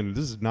mean, again,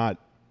 this is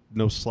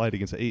no slight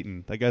against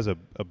Ayton. That guy's a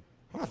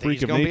I think freak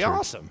he's of gonna be nature.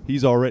 awesome.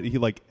 He's already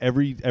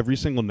every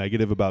single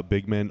negative about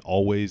big men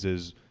always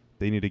is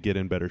they need to get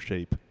in better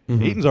shape.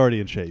 Ayton's already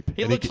in shape.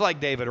 He And looks like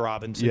David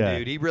Robinson, Yeah.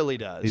 dude. He really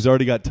does. He's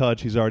already got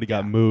touch. He's already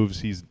got Yeah. moves.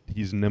 He's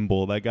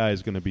nimble. That guy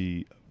is going to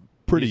be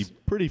pretty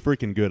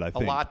freaking good, I a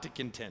think. lot to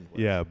contend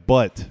with. Yeah,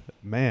 but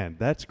man,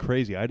 that's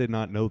crazy. I did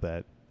not know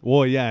that.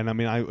 Well, yeah, and I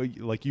mean,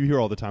 you hear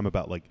all the time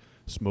about like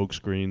smoke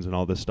screens and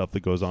all this stuff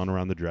that goes on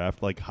around the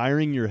draft. Like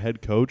hiring your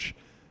head coach,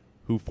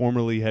 who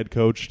formerly head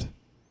coached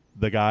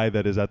the guy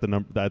that is at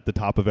the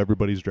top of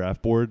everybody's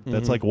draft board.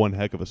 That's like one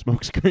heck of a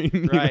smoke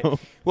screen, Right. You know?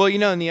 Well,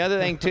 and the other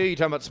thing, too, you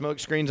talking about smoke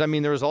screens. I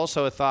mean, there was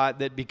also a thought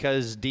that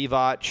because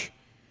Divac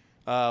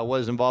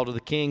was involved with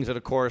the Kings, that,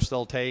 of course,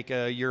 they'll take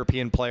a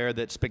European player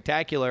that's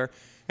spectacular.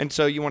 And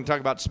so you want to talk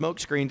about smoke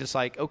screens. It's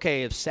like,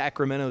 okay, if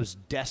Sacramento's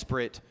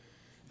desperate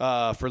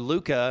for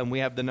Luka and we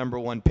have the number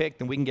 1 pick,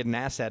 then we can get an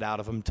asset out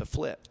of him to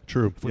flip.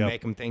 True. If we Yep.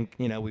 make them think,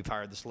 we've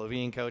hired the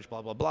Slovenian coach,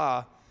 blah, blah,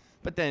 blah.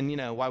 But then,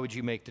 why would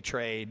you make the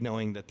trade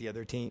knowing that the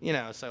other team,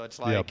 so it's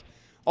like Yep.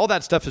 all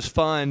that stuff is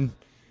fun.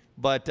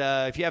 But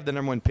if you have the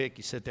number 1 pick,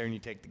 you sit there and you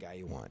take the guy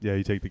you want. Yeah,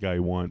 you take the guy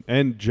you want.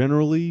 And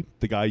generally,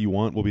 the guy you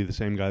want will be the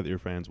same guy that your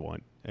fans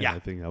want. And Yeah. I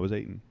think that was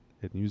Ayton.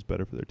 And he was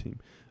better for their team.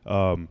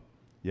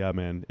 Yeah,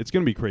 man. It's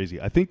going to be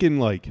crazy. I think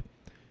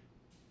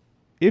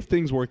if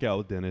things work out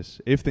with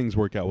Dennis, if things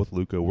work out with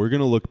Luka, we're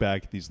going to look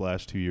back at these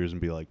last 2 years and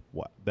be like,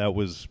 wow, that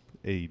was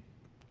a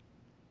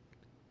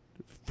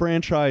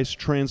franchise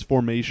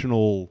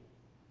transformational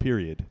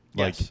period.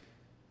 Yes.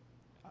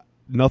 Like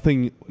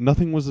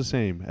nothing was the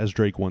same, as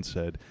Drake once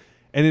said.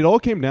 And it all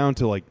came down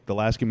to like the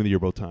last game of the year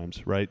both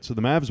times, right? So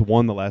the Mavs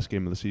won the last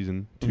game of the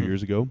season 2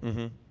 years ago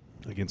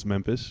against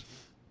Memphis,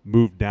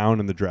 moved down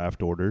in the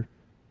draft order.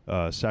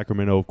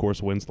 Sacramento, of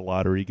course, wins the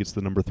lottery, gets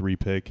the number 3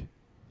 pick.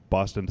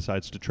 Boston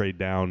decides to trade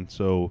down.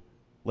 So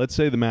let's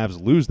say the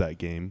Mavs lose that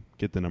game,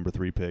 get the number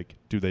 3 pick.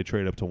 Do they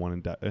trade up to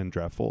 1 and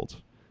draft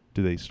Fultz?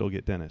 Do they still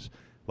get Dennis?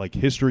 Like,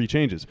 history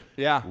changes.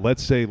 Yeah.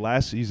 Let's say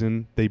last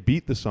season they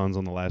beat the Suns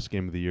on the last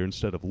game of the year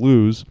instead of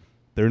lose.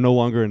 They're no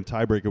longer in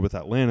tiebreaker with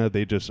Atlanta.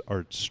 They just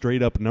are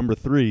straight up number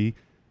 3.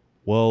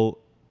 Well,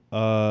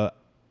 that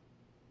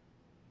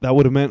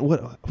would have meant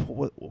what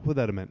would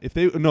that have meant? If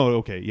they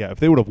if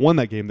they would have won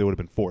that game, they would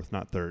have been 4th,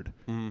 not 3rd.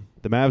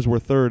 The Mavs were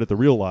 3rd at the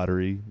real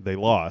lottery. They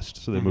lost,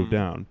 so they moved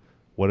down.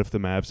 What if the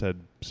Mavs had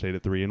stayed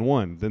at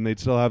 3-1? Then they'd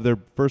still have their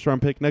first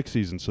round pick next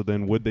season. So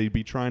then would they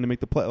be trying to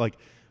make the play? Like,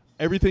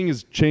 everything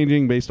is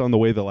changing based on the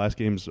way the last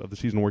games of the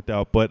season worked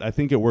out. But I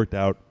think it worked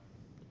out.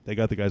 They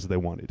got the guys that they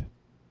wanted.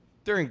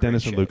 They're in great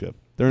Dennis shape. and Luka.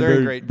 They're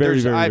in great. Very,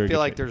 very, I very feel good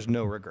like shape. there's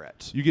no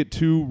regrets. You get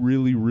 2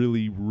 really,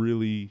 really,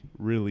 really,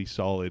 really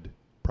solid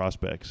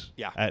prospects.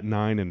 Yeah. At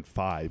 9 and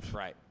 5.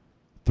 Right.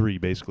 3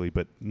 basically,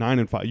 but 9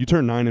 and 5. You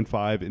turn 9 and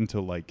 5 into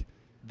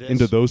This.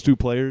 into those 2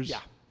 players.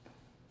 Yeah.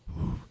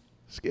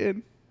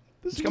 Skin.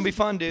 It's going to be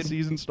fun, dude. The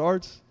season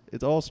starts.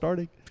 It's all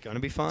starting. It's going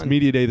to be fun. It's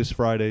media day this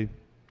Friday.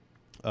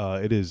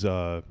 It is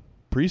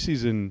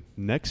preseason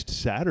next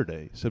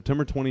Saturday,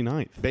 September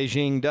 29th.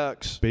 Beijing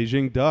Ducks.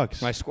 Beijing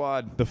Ducks. My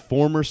squad. The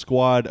former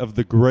squad of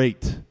the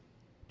great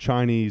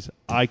Chinese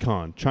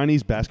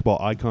basketball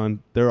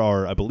icon. There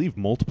are, I believe,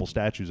 multiple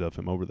statues of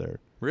him over there.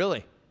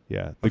 Really?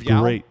 Yeah, the Of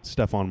Yao? great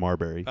Stephon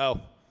Marbury.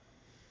 Oh.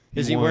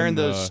 Is He he wearing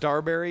won, those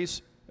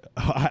Starberries?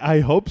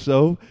 I hope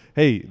so.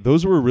 Hey,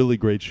 those were really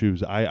great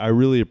shoes. I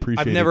really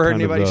appreciate. I've never heard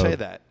anybody say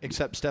that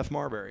except Steph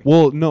Marbury.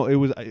 Well, no, it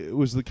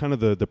was the kind of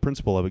the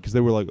principle of it, because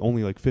they were like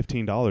only like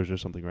 $15 or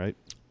something, right?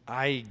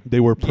 They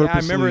were purposely. Yeah, I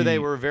remember they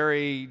were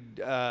very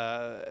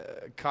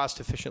cost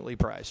efficiently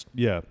priced.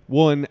 Yeah.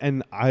 Well,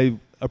 and I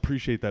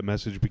appreciate that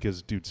message,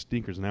 because dude,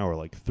 sneakers now are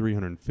like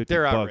 $350.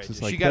 They're outrageous.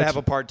 It's like, you got to have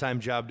a part-time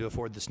job to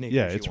afford the sneakers.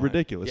 Yeah, it's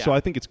ridiculous. Yeah. So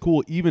I think it's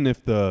cool, even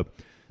if the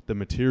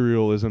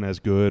material isn't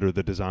as good or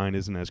the design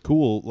isn't as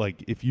cool.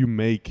 Like if you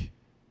make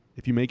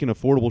an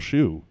affordable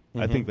shoe,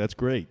 I think that's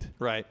great.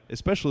 Right.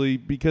 Especially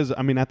because,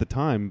 I mean, at the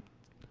time,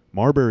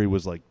 Marbury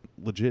was like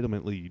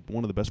legitimately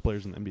one of the best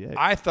players in the NBA.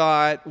 I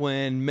thought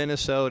when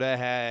Minnesota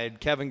had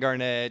Kevin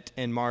Garnett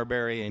and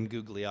Marbury and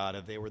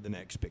Gugliotta, they were the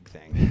next big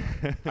thing.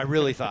 I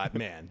really thought,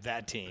 man,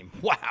 that team,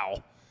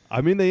 wow.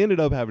 I mean, they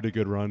ended up having a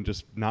good run,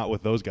 just not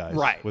with those guys.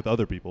 Right. With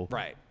other people.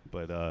 Right.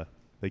 But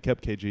they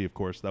kept KG, of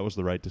course. That was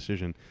the right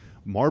decision.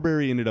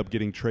 Marbury ended up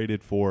getting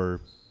traded for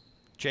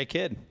J.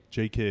 Kidd,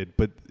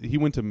 but he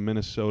went to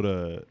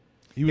Minnesota.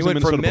 He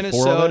went from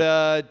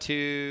Minnesota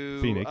to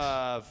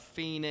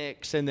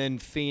Phoenix, and then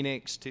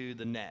Phoenix to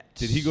the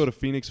Nets. Did he go to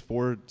Phoenix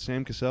for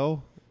Sam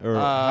Cassell, or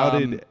how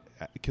did?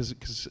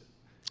 Because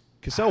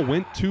Cassell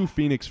went to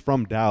Phoenix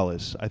from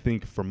Dallas, I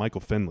think, for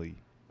Michael Finley,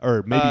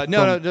 or maybe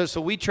no.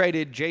 So we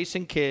traded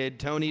Jason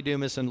Kidd, Tony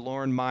Dumas, and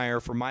Lauren Meyer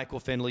for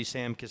Michael Finley,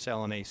 Sam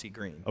Cassell, and AC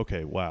Green.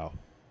 Okay, wow.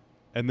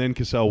 And then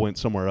Cassell went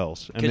somewhere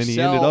else. And then he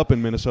ended up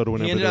in Minnesota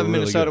whenever he ended up in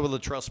Minnesota really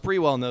with Latrell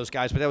Sprewell and those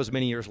guys, but that was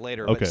many years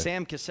later. Okay. But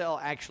Sam Cassell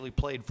actually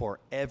played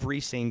for every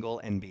single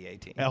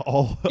NBA team. Yeah,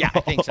 I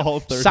think so. All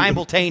 30.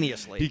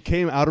 Simultaneously. He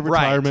came out of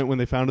retirement when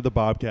they founded the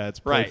Bobcats,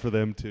 played for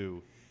them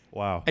too.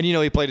 Wow. And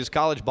he played his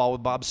college ball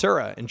with Bob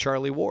Sura and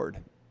Charlie Ward.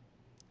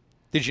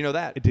 Did you know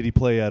that? Did he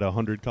play at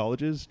 100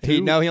 colleges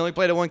too? He only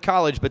played at one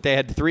college, but they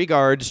had three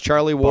guards.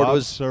 Charlie Ward Bob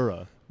was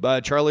Sura.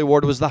 Charlie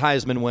Ward was the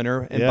Heisman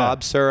winner, and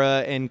Bob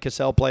Sura and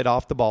Cassell played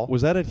off the ball.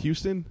 Was that at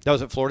Houston? That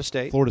was at Florida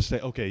State. Florida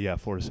State. Okay, yeah,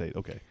 Florida State.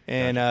 Okay.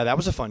 And that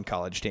was a fun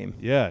college team.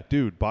 Yeah,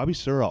 dude. Bobby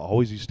Sura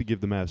always used to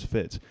give the Mavs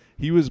fits.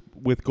 He was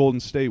with Golden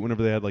State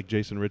whenever they had like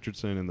Jason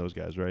Richardson and those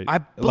guys, right? I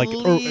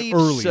believe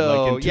early,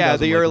 so. Like yeah,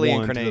 the early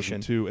 2001,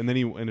 incarnation. 2002, and then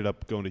he ended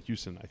up going to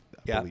Houston, I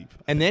believe.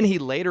 And then he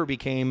later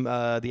became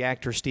the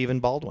actor Stephen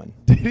Baldwin.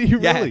 Did he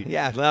really?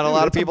 Yeah. Not a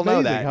lot of people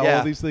know that. How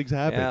all these things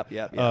happen.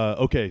 Yeah.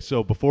 Okay,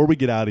 so before we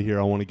get out of here,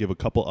 I want to give a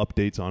couple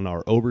updates on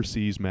our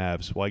overseas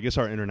Mavs. Well, I guess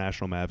our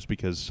international Mavs,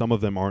 because some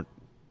of them aren't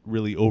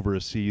really over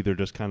a sea. They're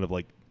just kind of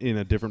like in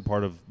a different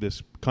part of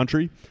this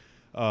country.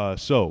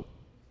 So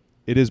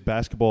it is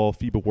basketball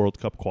FIBA World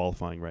Cup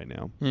qualifying right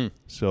now.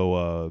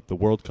 So the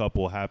World Cup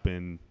will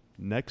happen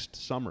next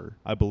summer,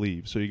 I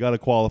believe. So you got to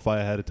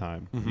qualify ahead of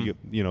time.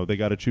 They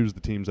got to choose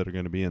the teams that are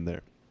going to be in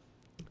there.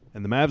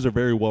 And the Mavs are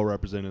very well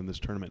represented in this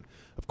tournament.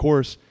 Of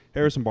course,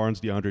 Harrison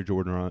Barnes, DeAndre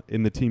Jordan are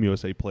in the Team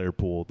USA player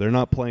pool. They're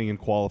not playing in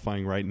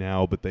qualifying right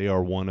now, but they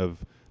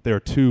are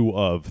two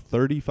of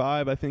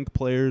 35, I think,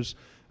 players.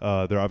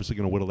 They're obviously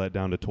going to whittle that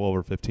down to 12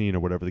 or 15 or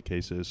whatever the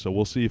case is. So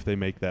we'll see if they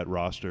make that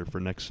roster for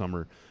next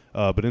summer.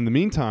 But in the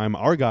meantime,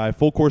 our guy,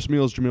 Full Course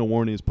Meals, Jamil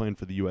Warney, is playing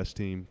for the U.S.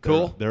 team.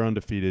 Cool. They're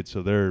undefeated,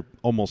 so they're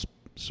almost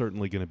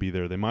certainly going to be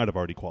there. They might have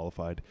already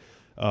qualified.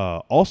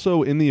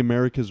 Also in the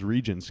Americas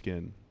region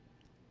skin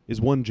is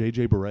one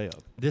J.J. Barea.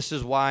 This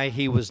is why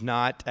he was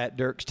not at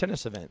Dirk's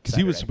tennis event. Because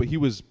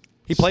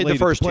he played the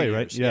first 2 right?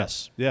 years.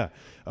 Yes. Yeah.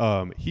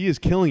 He is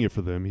killing it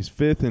for them. He's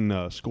fifth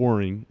in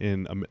scoring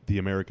in the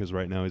Americas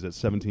right now. He's at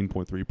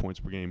 17.3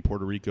 points per game.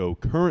 Puerto Rico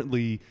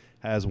currently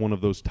has one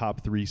of those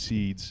top 3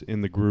 seeds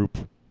in the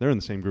group. They're in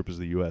the same group as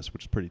the U.S.,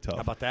 which is pretty tough.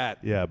 How about that?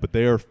 Yeah, but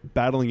they are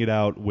battling it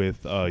out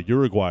with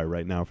Uruguay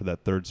right now for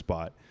that third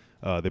spot.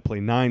 They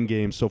play 9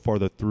 games. So far,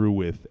 they're through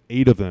with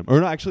 8 of them. Or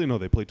no, actually, no,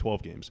 they play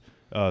 12 games.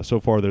 So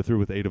far, they're through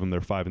with 8 of them.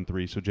 They're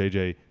 5-3. So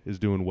JJ is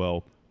doing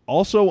well.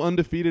 Also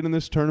undefeated in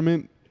this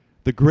tournament,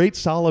 the great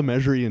Salah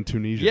Mejri in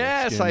Tunisia.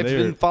 Yes, I've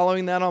been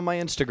following that on my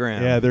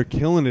Instagram. Yeah, they're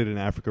killing it in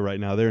Africa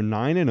right now. They're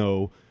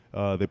 9-0.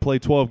 They play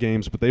 12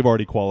 games, but they've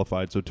already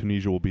qualified, so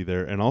Tunisia will be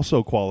there. And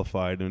also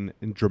qualified in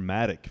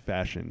dramatic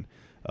fashion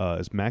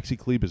is Maxi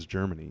Kleber's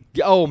Germany.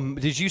 Oh,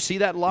 did you see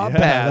that lob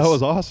pass? Yeah, that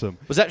was awesome.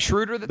 Was that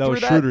Schroeder that threw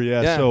that? That was Schroeder,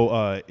 yeah.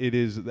 So it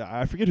is –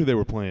 I forget who they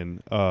were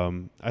playing.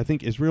 I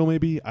think Israel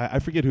maybe. I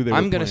forget who they were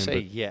playing. I'm going to say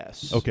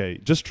yes. Okay,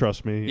 just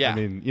trust me. Yeah. I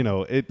mean,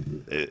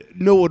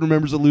 no one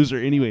remembers a loser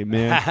anyway,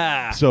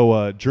 man.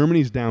 So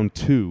Germany's down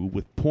 2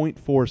 with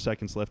 0.4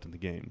 seconds left in the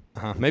game.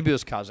 Maybe it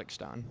was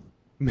Kazakhstan.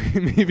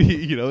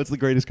 Maybe, it's the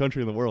greatest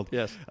country in the world.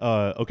 Yes.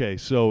 Okay,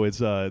 so it's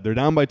they're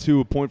down by 2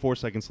 with 0.4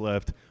 seconds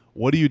left.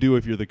 What do you do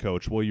if you're the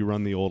coach? Well, you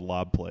run the old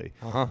lob play.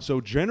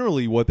 So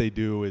generally what they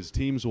do is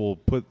teams will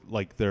put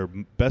like their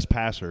best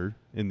passer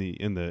in the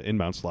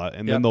inbound slot,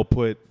 and then they'll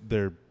put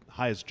their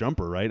highest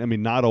jumper, right? I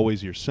mean, not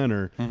always your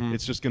center.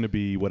 It's just going to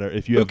be whatever.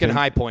 If you Who have can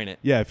high point it?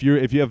 Yeah, if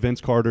you have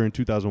Vince Carter in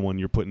 2001,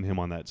 you're putting him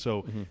on that.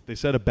 So they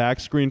set a back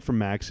screen from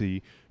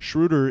Maxey.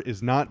 Schroeder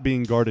is not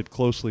being guarded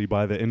closely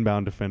by the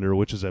inbound defender,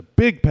 which is a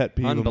big pet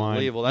peeve of mine.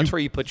 Unbelievable. That's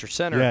where you put your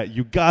center. Yeah,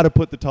 you got to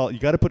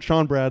put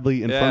Sean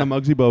Bradley in front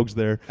of Muggsy Bogues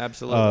there.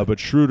 Absolutely. But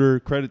Schroeder,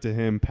 credit to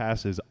him,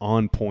 passes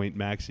on point.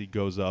 Maxey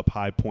goes up,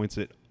 high points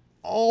it,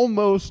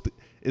 almost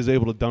is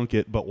able to dunk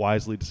it, but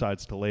wisely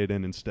decides to lay it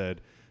in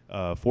instead.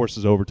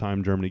 Forces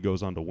overtime. Germany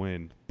goes on to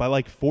win by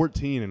like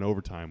 14 in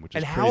overtime, which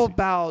is crazy. And how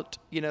about,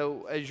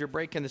 as you're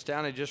breaking this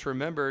down, I just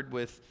remembered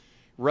with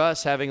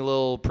Russ having a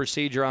little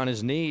procedure on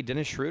his knee,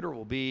 Dennis Schroeder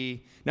will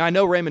be – now I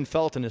know Raymond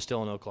Felton is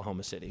still in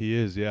Oklahoma City. He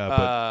is, yeah,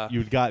 but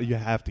you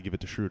have to give it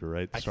to Schroeder,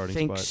 right? The starting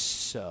spot. I think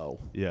so.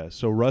 Yeah,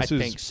 so Russ I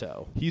think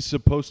so. He's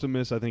supposed to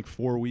miss, I think,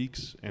 4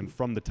 weeks, and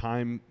from the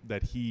time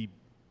that he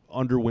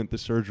underwent the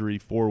surgery,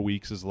 4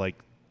 weeks is like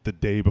the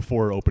day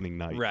before opening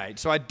night. Right.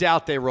 So I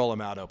doubt they roll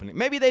him out opening.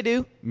 Maybe they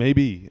do.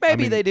 Maybe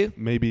they do.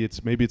 Maybe it's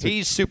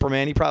he's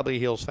Superman. He probably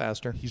heals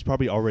faster. He's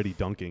probably already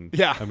dunking.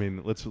 Yeah. I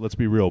mean, let's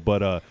be real.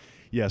 But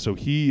yeah, so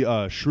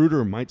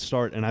Schroeder might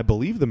start, and I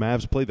believe the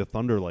Mavs play the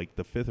Thunder like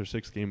the 5th or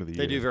 6th game of the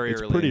year. They do very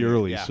early. It's pretty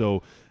early.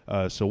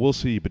 Yeah. So we'll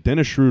see. But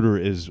Dennis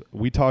Schroeder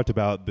we talked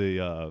about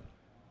the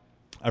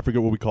I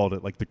forget what we called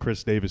it, like the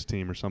Chris Davis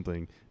team or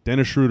something.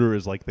 Dennis Schroeder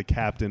is like the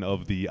captain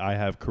of the I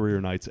have career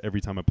nights every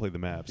time I play the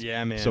Mavs.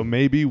 Yeah, man. So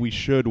maybe we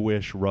should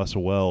wish Russ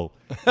well.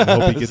 I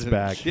hope he gets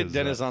back. Get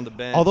Dennis on the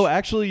bench. Although,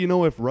 actually,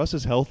 if Russ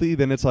is healthy,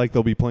 then it's like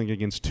they'll be playing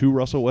against 2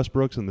 Russell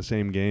Westbrooks in the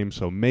same game.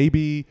 So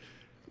maybe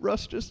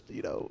Russ, just,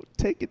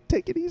 take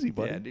it easy,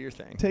 buddy. Yeah, do your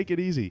thing. Take it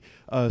easy.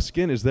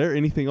 Skin, is there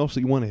anything else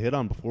that you want to hit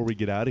on before we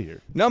get out of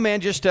here? No,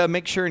 man, just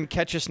make sure and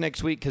catch us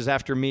next week because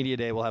after Media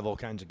Day, we'll have all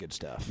kinds of good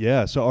stuff.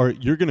 Yeah, so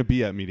you're going to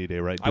be at Media Day,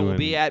 right? I will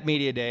be at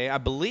Media Day. I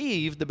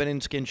believe the Ben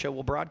and Skin Show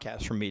will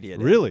broadcast from Media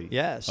Day. Really?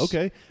 Yes.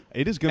 Okay.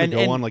 It is going to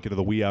go on like into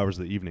the wee hours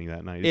of the evening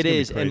that night. It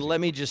is, and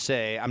let me just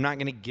say, I'm not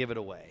going to give it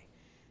away,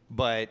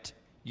 but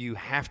you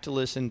have to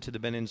listen to the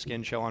Ben and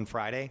Skin Show on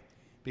Friday.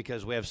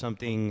 Because we have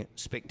something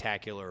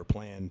spectacular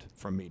planned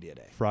from Media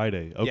Day.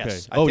 Friday,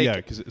 okay.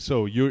 Yes,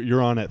 So you're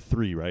on at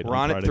 3, right? We're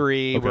on at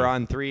 3. Okay. We're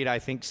on 3 at I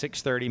think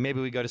 6:30. Maybe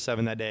we go to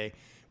 7 that day.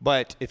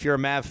 But if you're a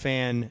Mav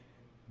fan,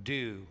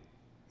 do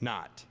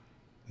not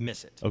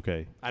miss it.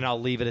 Okay. And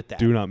I'll leave it at that.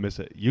 Do not miss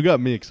it. You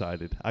got me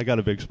excited. I got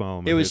a big smile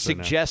on my face. It was right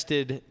now.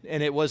 suggested,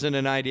 and it wasn't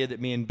an idea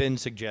that me and Ben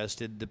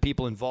suggested. The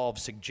people involved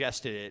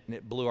suggested it, and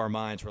it blew our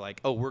minds. We're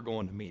like, oh, we're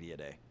going to Media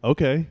Day.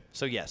 Okay.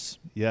 So, yes.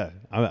 Yeah,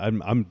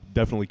 I'm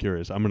definitely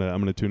curious. I'm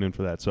gonna tune in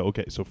for that. So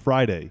so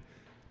Friday,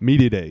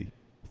 Media Day,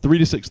 3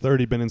 to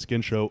 6:30, Ben and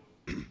Skin Show.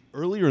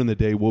 Earlier in the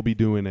day, we'll be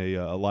doing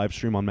a live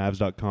stream on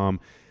Mavs.com.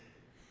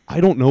 I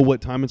don't know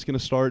what time it's going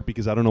to start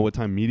because I don't know what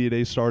time Media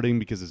Day is starting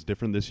because it's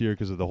different this year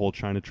because of the whole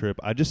China trip.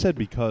 I just said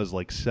because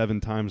like 7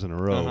 times in a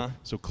row. Uh-huh.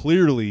 So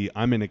clearly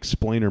I'm in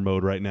explainer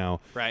mode right now.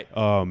 Right.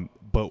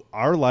 But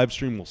our live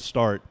stream will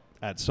start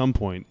at some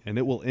point and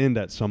it will end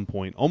at some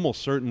point,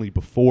 almost certainly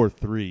before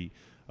 3.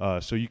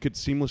 So you could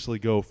seamlessly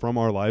go from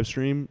our live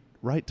stream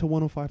right to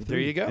 105.3. There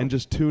you go. And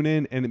just tune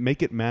in and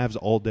make it Mavs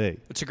all day.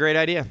 It's a great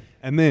idea.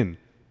 And then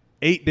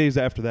 8 days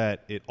after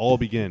that, it all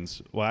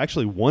begins. Well,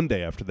 actually, 1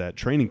 day after that,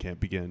 training camp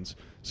begins.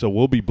 So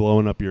we'll be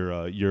blowing up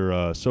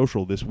your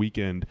social this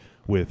weekend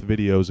with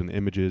videos and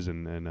images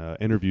and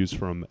interviews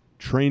from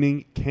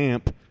training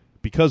camp.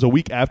 Because a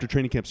week after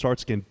training camp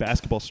starts, again,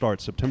 basketball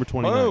starts September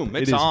 29th. Boom,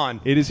 it's on.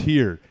 It is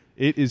here.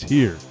 It is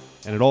here.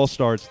 And it all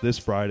starts this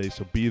Friday,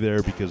 so be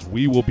there because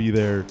we will be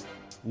there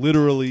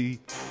literally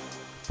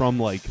from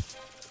like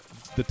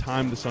the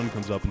time the sun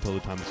comes up until the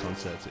time the sun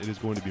sets. It is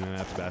going to be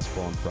Mavs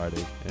basketball on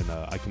Friday, and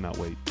I cannot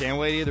wait. Can't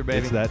wait either, baby.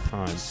 It's that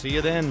time. See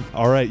you then.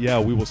 All right, yeah,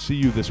 we will see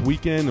you this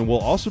weekend, and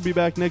we'll also be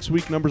back next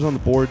week. Numbers on the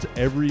boards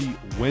every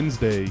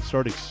Wednesday,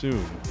 starting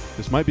soon.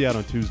 This might be out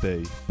on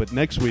Tuesday, but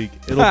next week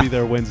it'll be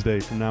there Wednesday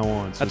from now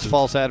on. So that's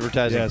false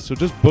advertising. Yeah, so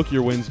just book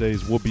your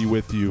Wednesdays. We'll be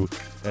with you,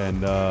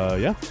 and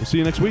yeah, we'll see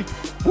you next week.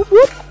 Whoop,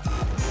 whoop.